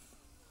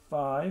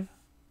 5,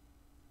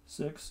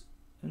 6,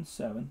 and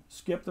 7.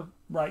 Skip the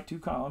right two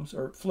columns,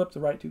 or flip the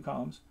right two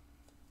columns.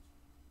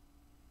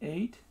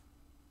 8,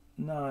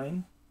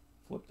 9,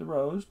 flip the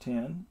rows.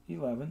 10,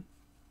 11,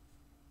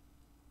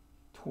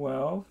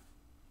 12,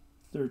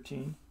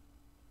 13,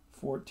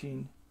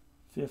 14,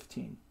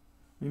 15.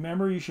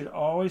 Remember, you should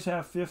always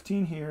have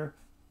 15 here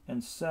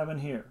and 7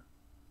 here.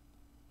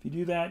 If you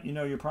do that, you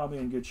know you're probably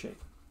in good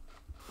shape.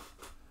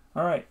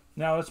 All right,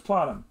 now let's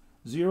plot them.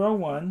 0,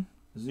 1,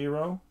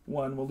 0,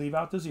 1. We'll leave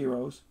out the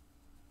zeros.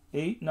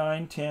 8,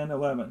 9, 10,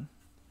 11.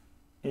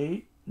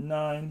 8,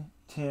 9,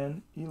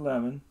 10,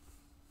 11.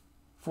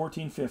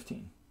 14,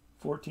 15.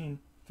 14,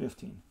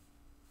 15.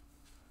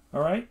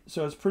 All right,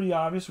 so it's pretty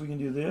obvious. We can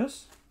do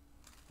this.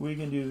 We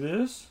can do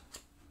this.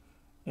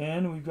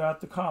 And we've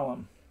got the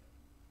column.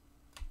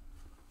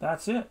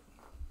 That's it.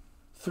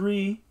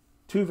 3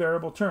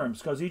 two-variable terms,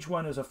 because each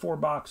one is a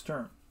 4-box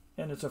term,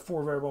 and it's a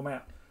 4-variable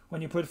map.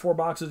 When you put 4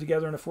 boxes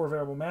together in a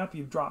 4-variable map,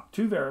 you've dropped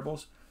 2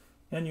 variables,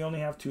 and you only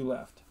have 2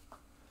 left.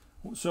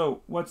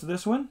 So what's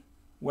this one?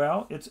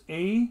 Well, it's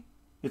B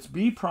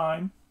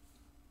prime,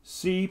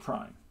 C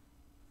prime.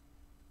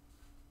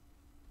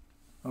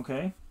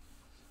 Okay?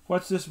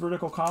 What's this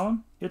vertical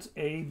column? It's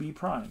A, B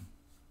prime.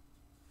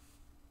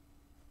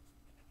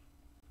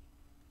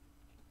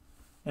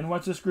 And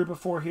what's this group of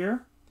 4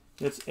 here?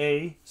 It's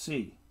A,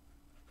 C.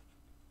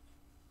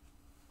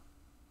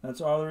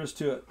 That's all there is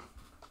to it.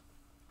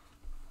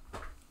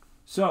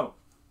 So,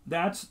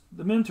 that's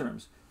the min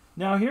terms.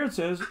 Now here it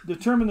says,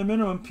 determine the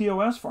minimum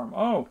POS form.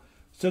 Oh,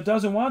 so it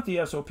doesn't want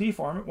the SOP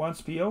form, it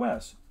wants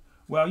POS.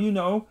 Well, you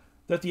know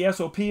that the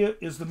SOP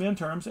is the min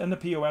terms and the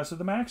POS are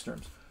the max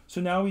terms. So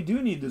now we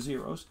do need the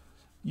zeros.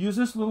 Use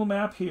this little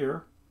map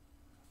here.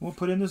 We'll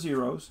put in the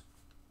zeros,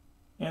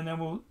 and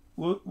then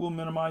we'll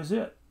minimize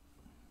it.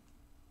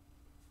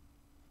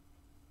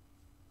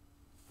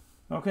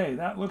 Okay,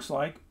 that looks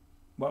like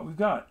what we've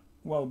got.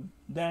 Well,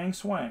 dang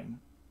swang.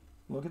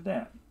 Look at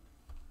that.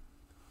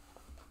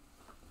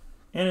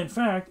 And in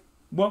fact,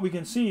 what we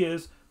can see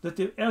is that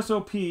the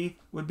SOP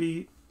would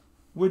be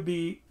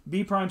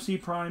B prime, C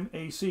prime,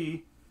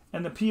 AC,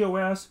 and the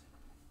POS,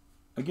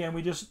 again,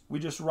 we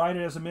just write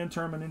it as a min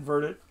term and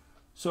invert it.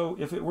 So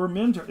if it were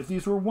min term, if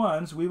these were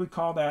ones, we would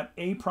call that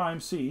A prime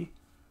C.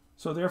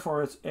 So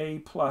therefore, it's A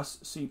plus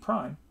C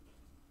prime.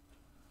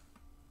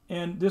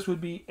 And this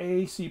would be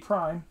A C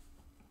prime.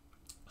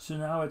 So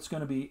now it's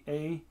going to be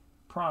A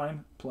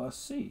prime plus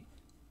C.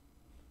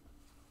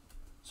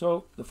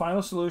 So the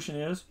final solution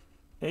is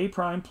A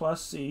prime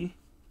plus C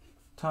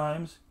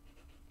times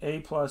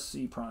A plus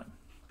C prime.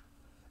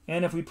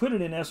 And if we put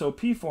it in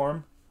SOP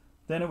form,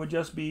 then it would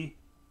just be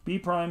B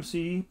prime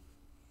C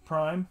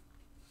prime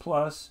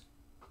plus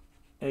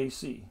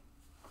AC.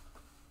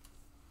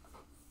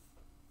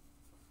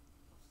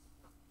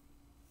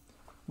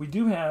 We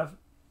do have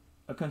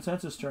a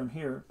consensus term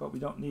here, but we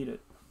don't need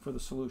it for the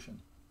solution.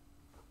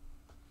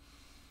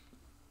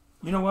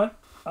 You know what?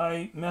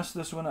 I messed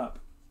this one up.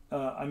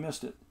 I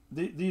missed it.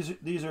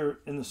 These are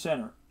in the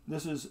center.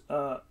 This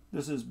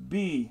is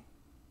B,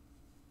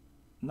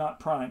 not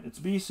prime. It's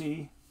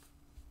BC,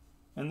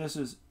 and this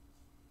is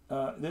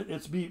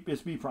it's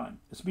B prime.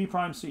 It's B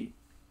prime C.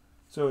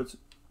 So it's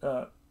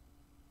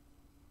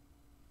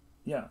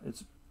yeah,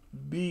 it's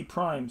B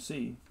prime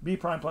C, B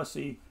prime plus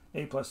C,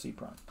 A plus C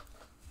prime.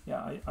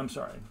 Yeah, I'm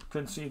sorry,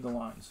 couldn't see the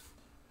lines.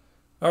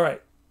 All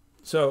right,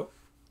 so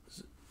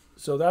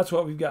that's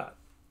what we've got.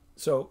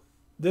 So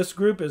this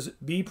group is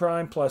B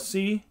prime plus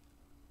C.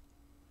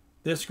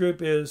 This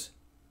group is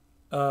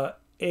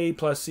A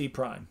plus C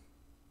prime.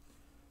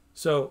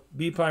 So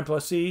B prime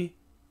plus C,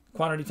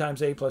 quantity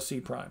times A plus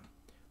C prime.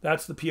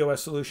 That's the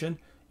POS solution.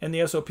 And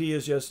the SOP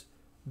is just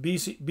B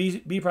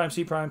prime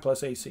C prime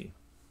plus AC.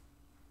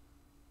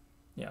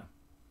 Yeah.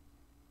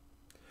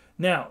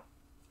 Now,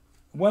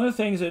 one of the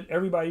things that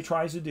everybody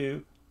tries to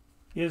do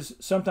is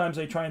sometimes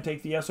they try and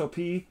take the SOP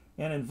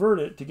and invert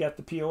it to get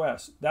the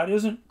POS. That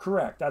isn't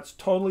correct. That's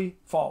totally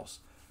false.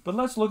 But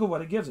let's look at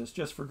what it gives us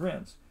just for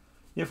grins.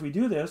 If we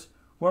do this,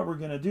 what we're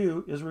going to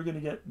do is we're going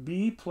to get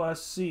B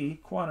plus C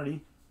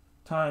quantity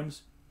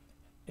times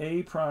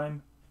A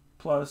prime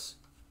plus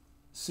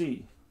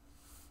C.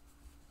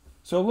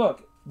 So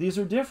look, these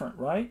are different,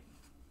 right?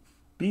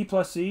 B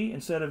plus C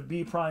instead of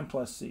B prime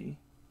plus C,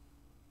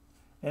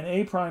 and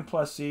A prime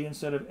plus C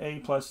instead of A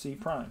plus C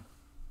prime.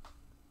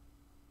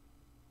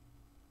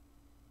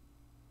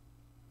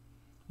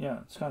 Yeah,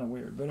 it's kind of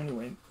weird, but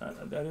anyway,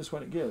 that is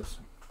what it gives.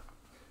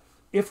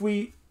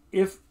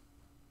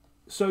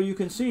 So you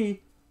can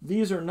see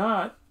these are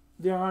not,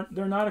 they're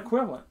not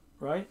equivalent,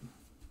 right?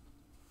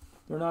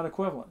 They're not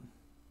equivalent.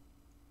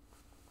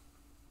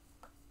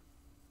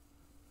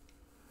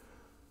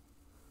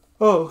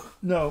 Oh,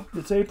 no,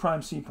 it's A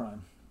prime C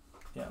prime.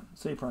 Yeah,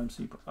 it's A prime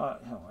C prime.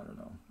 Hell, I don't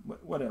know.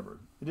 Whatever.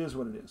 It is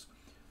what it is.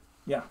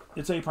 Yeah,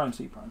 it's A prime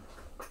C prime.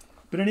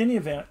 But in any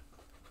event,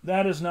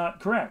 that is not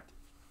correct.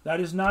 That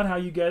is not how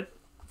you get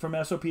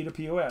from SOP to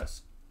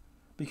POS,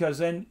 because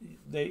then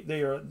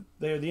they are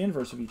the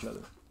inverse of each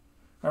other.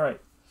 All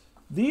right.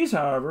 These,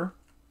 however,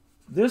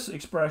 this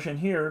expression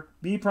here,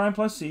 B prime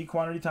plus C,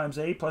 quantity times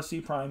A plus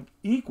C prime,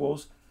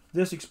 equals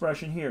this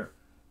expression here,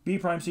 B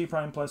prime C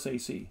prime plus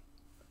AC.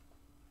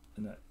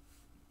 And that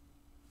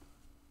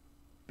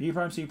B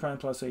prime C prime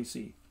plus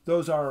AC.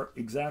 Those are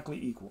exactly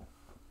equal.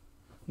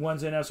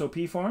 One's in SOP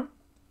form,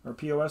 or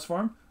POS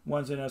form.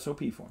 One's in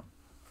SOP form.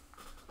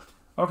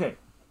 Okay.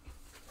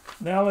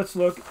 Now let's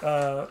look.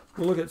 We'll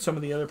look at some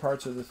of the other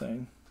parts of the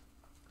thing.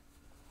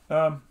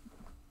 All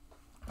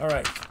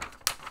right.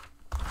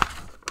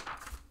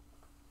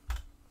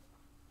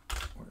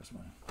 Where's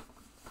my?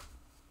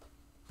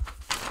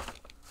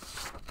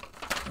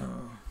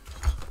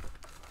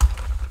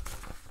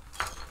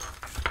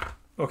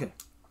 Okay.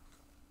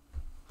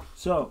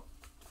 So,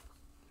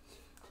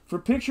 for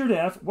pictured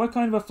F, what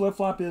kind of a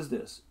flip-flop is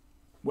this?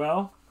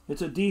 Well,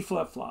 it's a D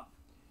flip-flop.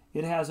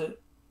 It has an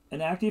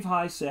active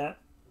high set,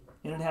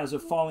 and it has a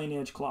falling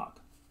edge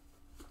clock.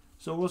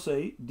 So we'll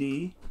say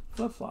D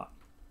flip-flop.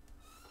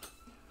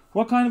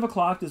 What kind of a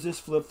clock does this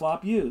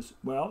flip-flop use?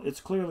 Well,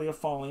 it's clearly a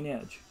falling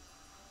edge.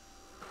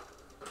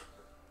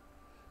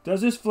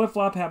 Does this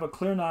flip-flop have a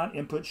clear knot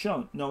input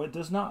shown? No, it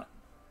does not.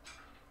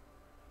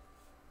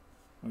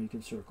 Or you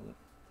can circle it.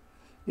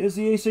 Is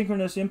the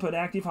asynchronous input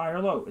active high or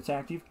low? It's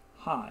active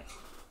high.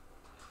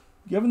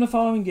 Given the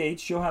following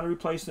gates, show how to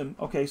replace them.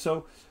 Okay,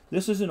 so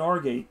this is an OR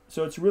gate,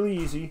 so it's really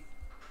easy.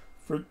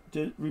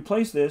 To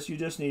replace this, you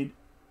just need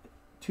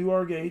 2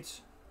 OR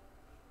gates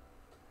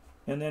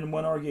and then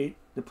 1 OR gate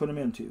to put them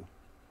into.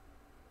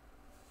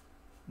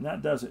 And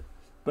that does it.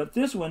 But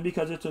this one,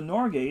 because it's a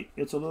NOR gate,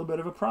 it's a little bit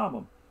of a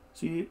problem.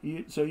 So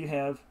you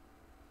have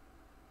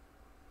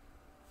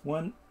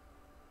one.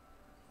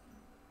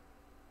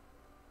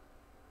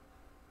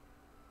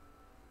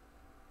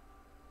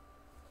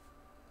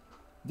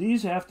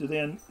 These have to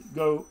then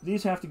go.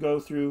 These have to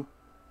go through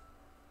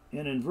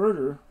an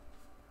inverter,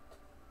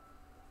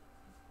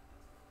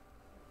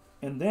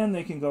 and then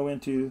they can go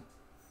into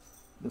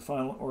the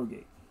final OR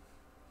gate,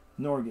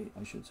 NOR gate,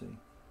 I should say.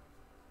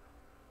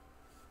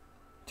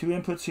 2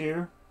 inputs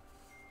here,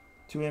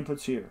 2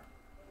 inputs here.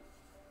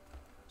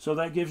 So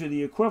that gives you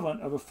the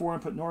equivalent of a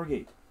 4-input NOR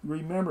gate.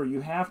 Remember,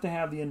 you have to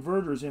have the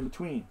inverters in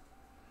between.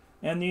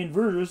 And the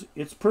inverters,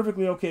 it's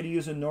perfectly okay to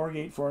use a NOR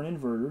gate for an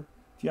inverter.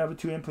 If you have a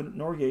 2-input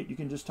NOR gate, you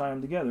can just tie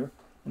them together,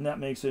 and that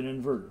makes it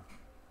an inverter.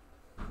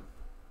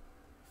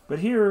 But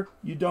here,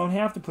 you don't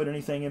have to put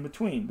anything in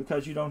between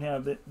because you don't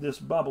have this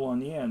bubble on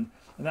the end,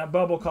 and that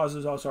bubble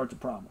causes all sorts of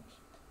problems.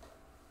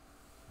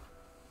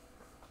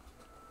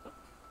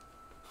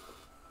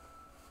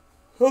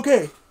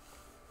 Okay.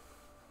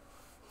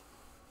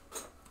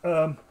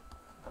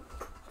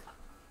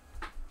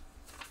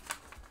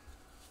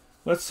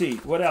 Let's see,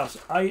 what else?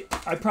 I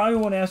probably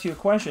won't ask you a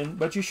question,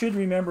 but you should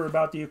remember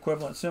about the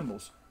equivalent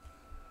symbols.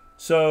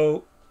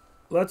 So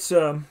let's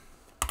talk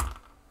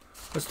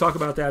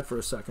about that for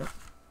a second.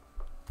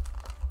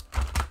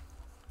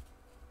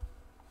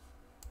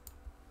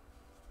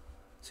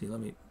 See, let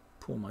me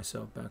pull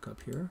myself back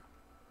up here.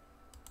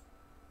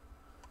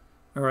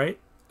 All right.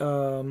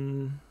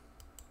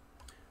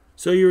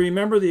 So you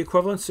remember the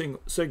equivalent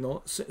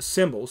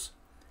symbols.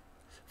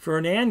 For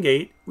an AND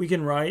gate, we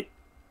can write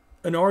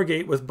an OR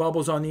gate with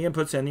bubbles on the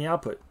inputs and the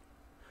output.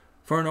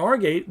 For an OR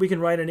gate, we can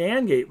write an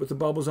AND gate with the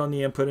bubbles on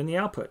the input and the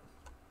output.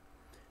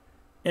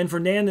 And for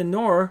NAND and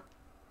NOR,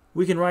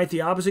 we can write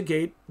the opposite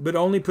gate, but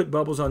only put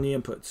bubbles on the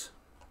inputs.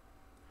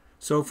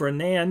 So for a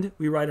NAND,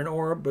 we write an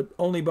OR, but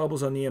only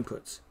bubbles on the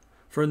inputs.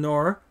 For a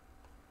NOR,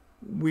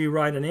 we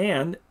write an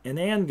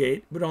AND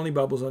gate, but only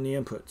bubbles on the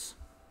inputs.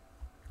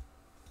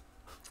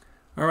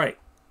 All right,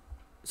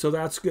 so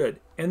that's good.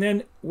 And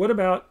then what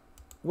about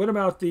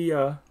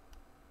the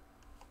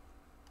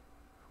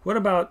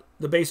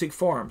basic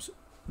forms?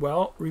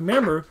 Well,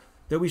 remember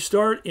that we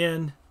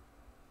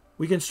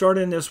can start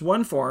in this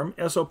one form,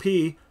 SOP,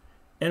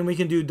 and we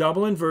can do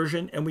double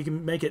inversion, and we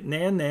can make it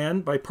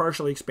NAND by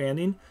partially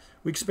expanding.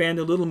 We expand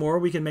a little more,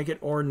 we can make it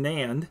OR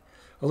NAND,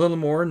 a little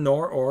more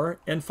NOR OR,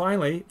 and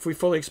finally, if we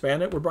fully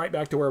expand it, we're right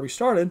back to where we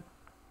started,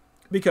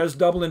 because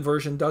double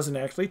inversion doesn't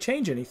actually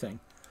change anything.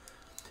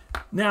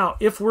 Now,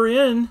 if we're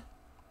in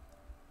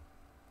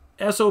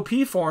SOP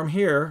form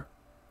here,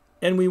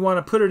 and we want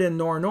to put it in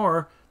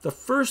NOR, the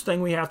first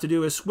thing we have to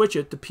do is switch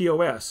it to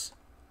POS.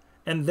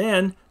 And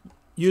then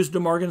use De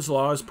Morgan's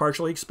law as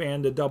partially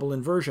expand to double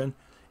inversion,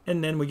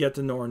 and then we get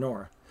the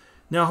NOR.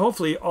 Now,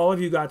 hopefully, all of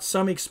you got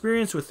some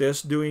experience with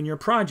this doing your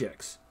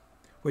projects,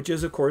 which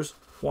is, of course,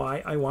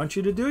 why I want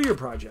you to do your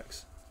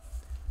projects.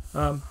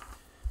 And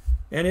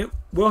it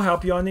will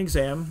help you on the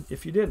exam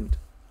if you didn't.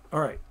 All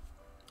right.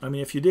 I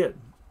mean, if you did.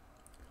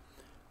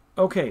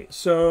 Okay,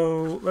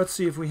 so let's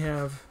see if we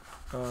have...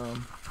 yeah,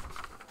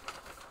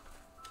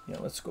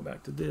 let's go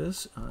back to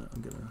this.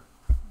 I'm going to...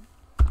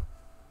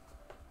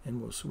 And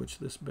we'll switch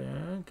this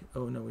back.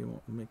 Oh, no, we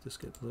won't make this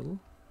get little.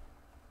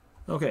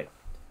 Okay,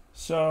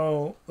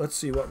 so let's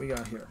see what we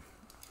got here.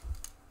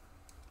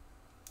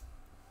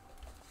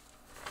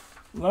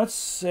 Let's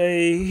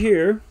say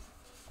here,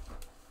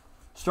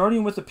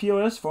 starting with the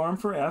POS form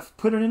for F,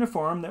 put it in a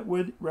form that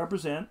would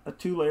represent a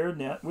two-layered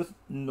net with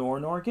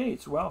NOR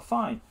gates. Well,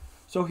 fine.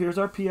 So here's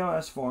our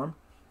POS form,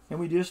 and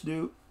we just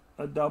do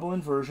a double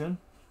inversion,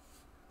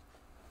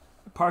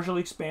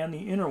 partially expand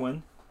the inner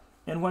one,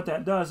 and what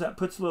that does, that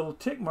puts little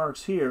tick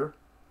marks here,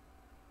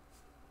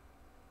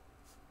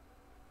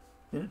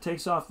 and it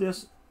takes off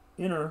this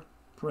inner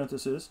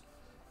parenthesis,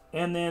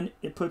 and then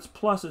it puts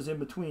pluses in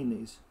between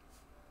these.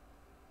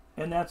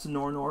 And that's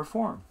NOR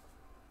form.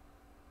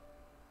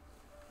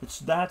 It's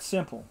that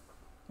simple,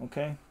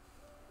 okay?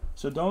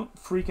 So don't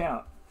freak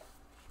out.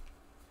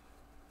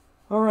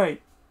 All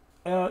right,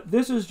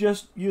 this is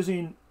just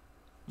using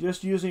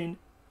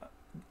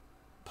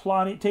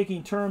plotting,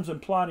 taking terms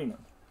and plotting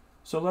them.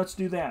 So let's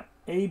do that.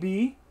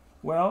 AB,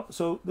 well,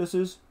 so this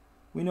is,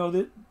 we know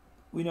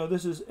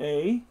this is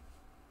A,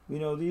 we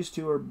know these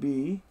two are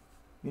B,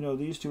 we know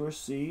these two are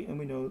C, and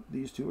we know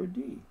these two are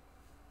D.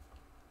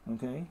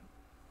 Okay?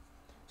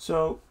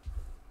 So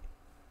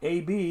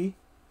AB,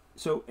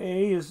 so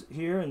A is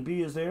here and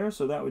B is there,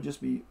 so that would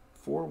just be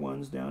 4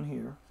 ones down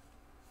here.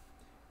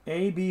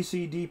 A, B,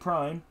 C, D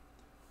prime.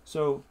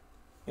 So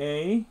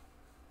A,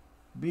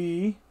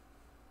 B,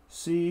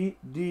 C,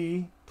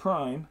 D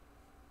prime.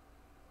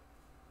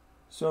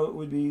 So it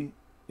would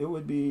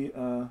be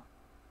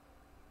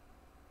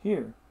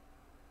here.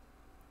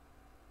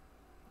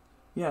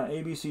 Yeah,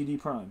 A, B, C, D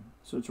prime.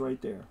 So it's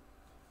right there.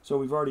 So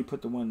we've already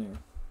put the 1 there.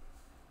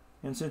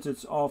 And since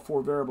it's all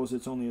 4 variables,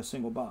 it's only a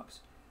single box.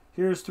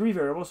 Here's 3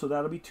 variables, so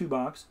that'll be 2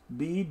 box.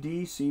 B,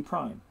 D, C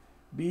prime.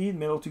 B,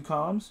 middle 2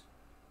 columns.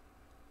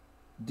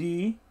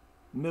 D,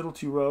 middle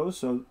 2 rows.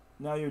 So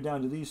now you're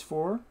down to these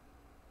 4.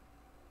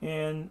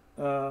 And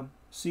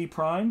C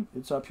prime,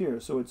 it's up here.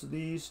 So it's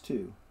these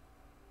 2.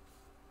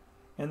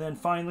 And then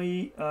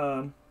finally,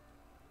 A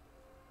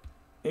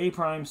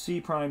prime, C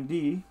prime,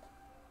 D.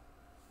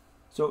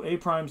 So A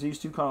prime's these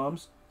 2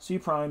 columns. C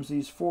prime's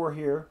these 4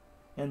 here.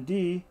 And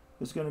D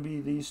is going to be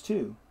these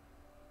 2.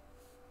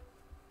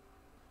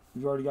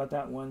 You've already got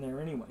that one there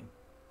anyway,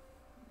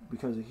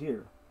 because of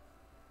here.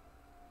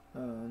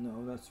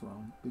 No, that's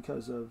wrong.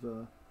 Because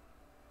of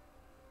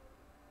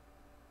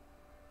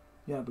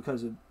yeah,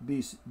 because of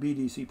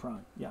BDC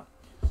prime. Yeah.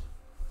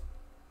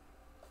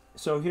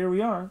 So here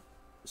we are.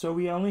 So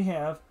we only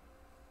have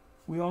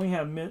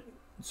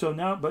so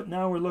now, but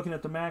now we're looking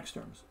at the max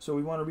terms. So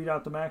we want to read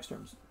out the max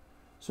terms.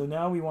 So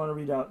now we want to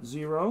read out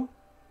 0,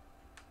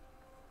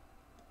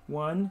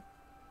 1,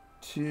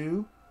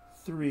 2,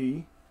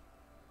 3,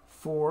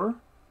 4,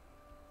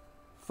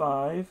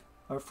 5,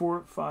 or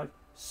 4, 5,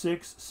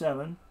 6,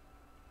 7,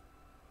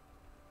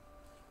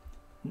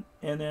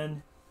 and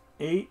then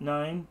 8,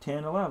 9,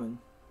 10, 11.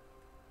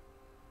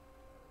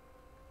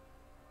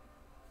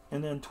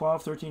 And then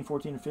 12, 13,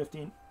 14, and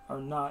 15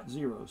 are not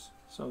zeros.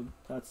 So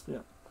that's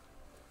it.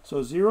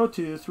 So 0,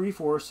 2, 3,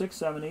 4, 6,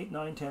 7, 8,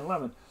 9, 10,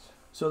 11.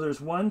 So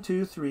there's 1,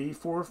 2, 3,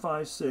 4,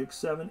 5, 6,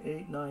 7,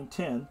 8, 9,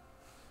 10.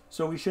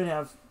 So we should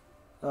have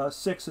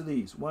 6 of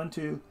these. 1,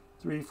 2,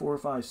 3, 4,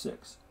 5,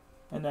 6.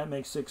 And that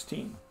makes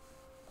 16.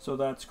 So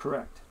that's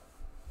correct.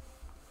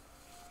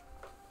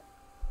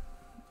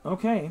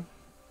 Okay.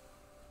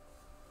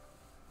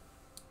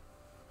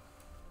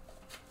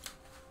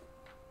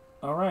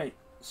 All right.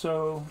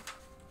 So,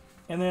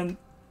 and then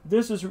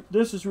this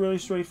is really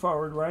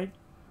straightforward, right?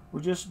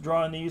 We're just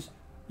drawing these.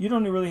 You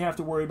don't really have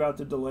to worry about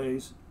the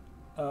delays.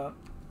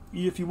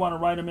 If you want to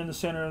write them in the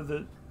center of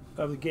the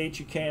gate,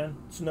 you can.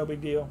 It's no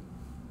big deal.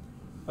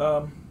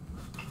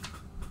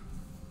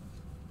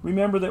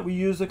 Remember that we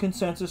use the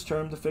consensus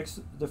term to fix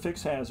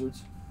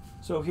hazards.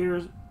 So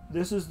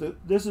this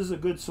is a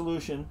good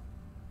solution,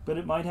 but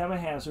it might have a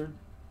hazard.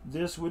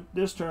 This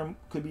term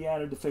could be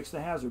added to fix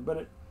the hazard,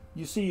 but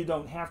you see you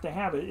don't have to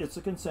have it. It's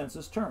a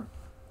consensus term.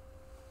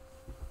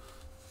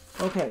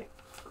 Okay.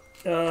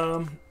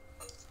 All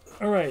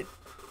right.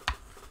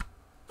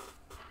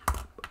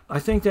 I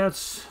think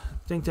that's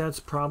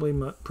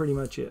probably pretty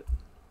much it.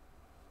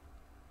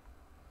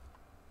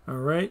 All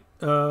right.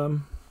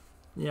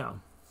 Yeah.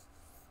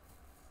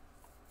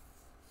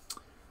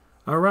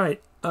 All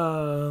right.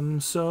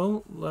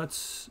 So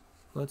let's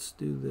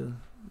do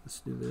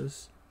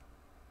this.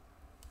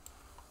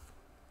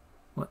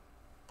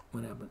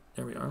 What happened?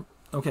 There we are.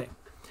 Okay.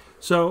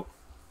 So,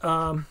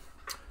 all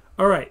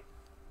right.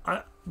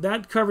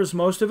 That covers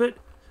most of it.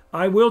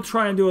 I will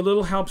try and do a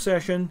little help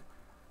session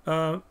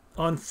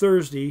on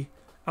Thursday.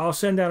 I'll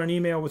send out an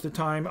email with the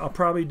time. I'll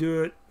probably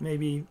do it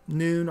maybe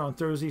noon on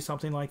Thursday,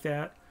 something like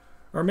that.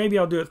 Or maybe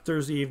I'll do it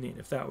Thursday evening,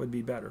 if that would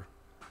be better.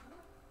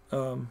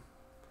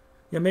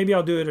 Yeah, maybe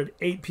I'll do it at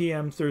 8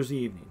 p.m. Thursday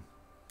evening.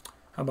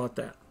 How about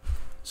that?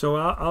 So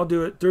I'll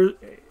do it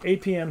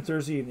 8 p.m.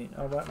 Thursday evening.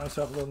 I'll write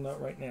myself a little note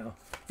right now.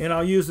 And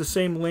I'll use the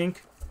same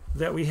link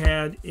that we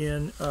had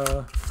in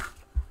for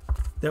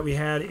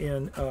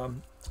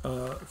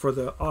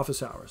the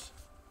office hours.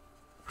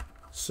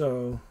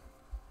 So,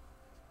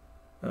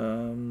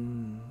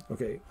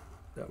 okay,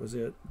 that was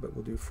it. But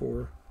we'll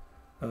do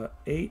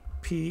 8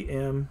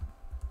 p.m.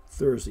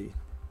 Thursday.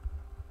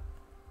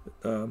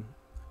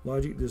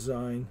 Logic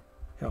Design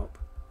Help.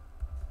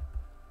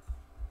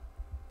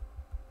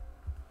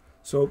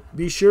 So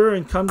be sure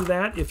and come to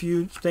that if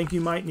you think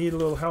you might need a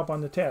little help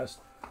on the test.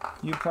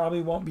 You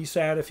probably won't be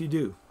sad if you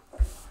do.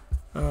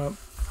 You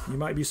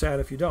might be sad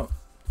if you don't.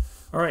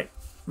 All right.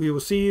 We will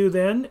see you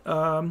then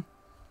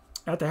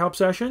at the help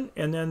session,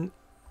 and then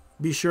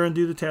be sure and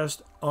do the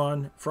test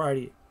on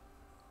Friday.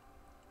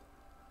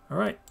 All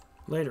right.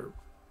 Later.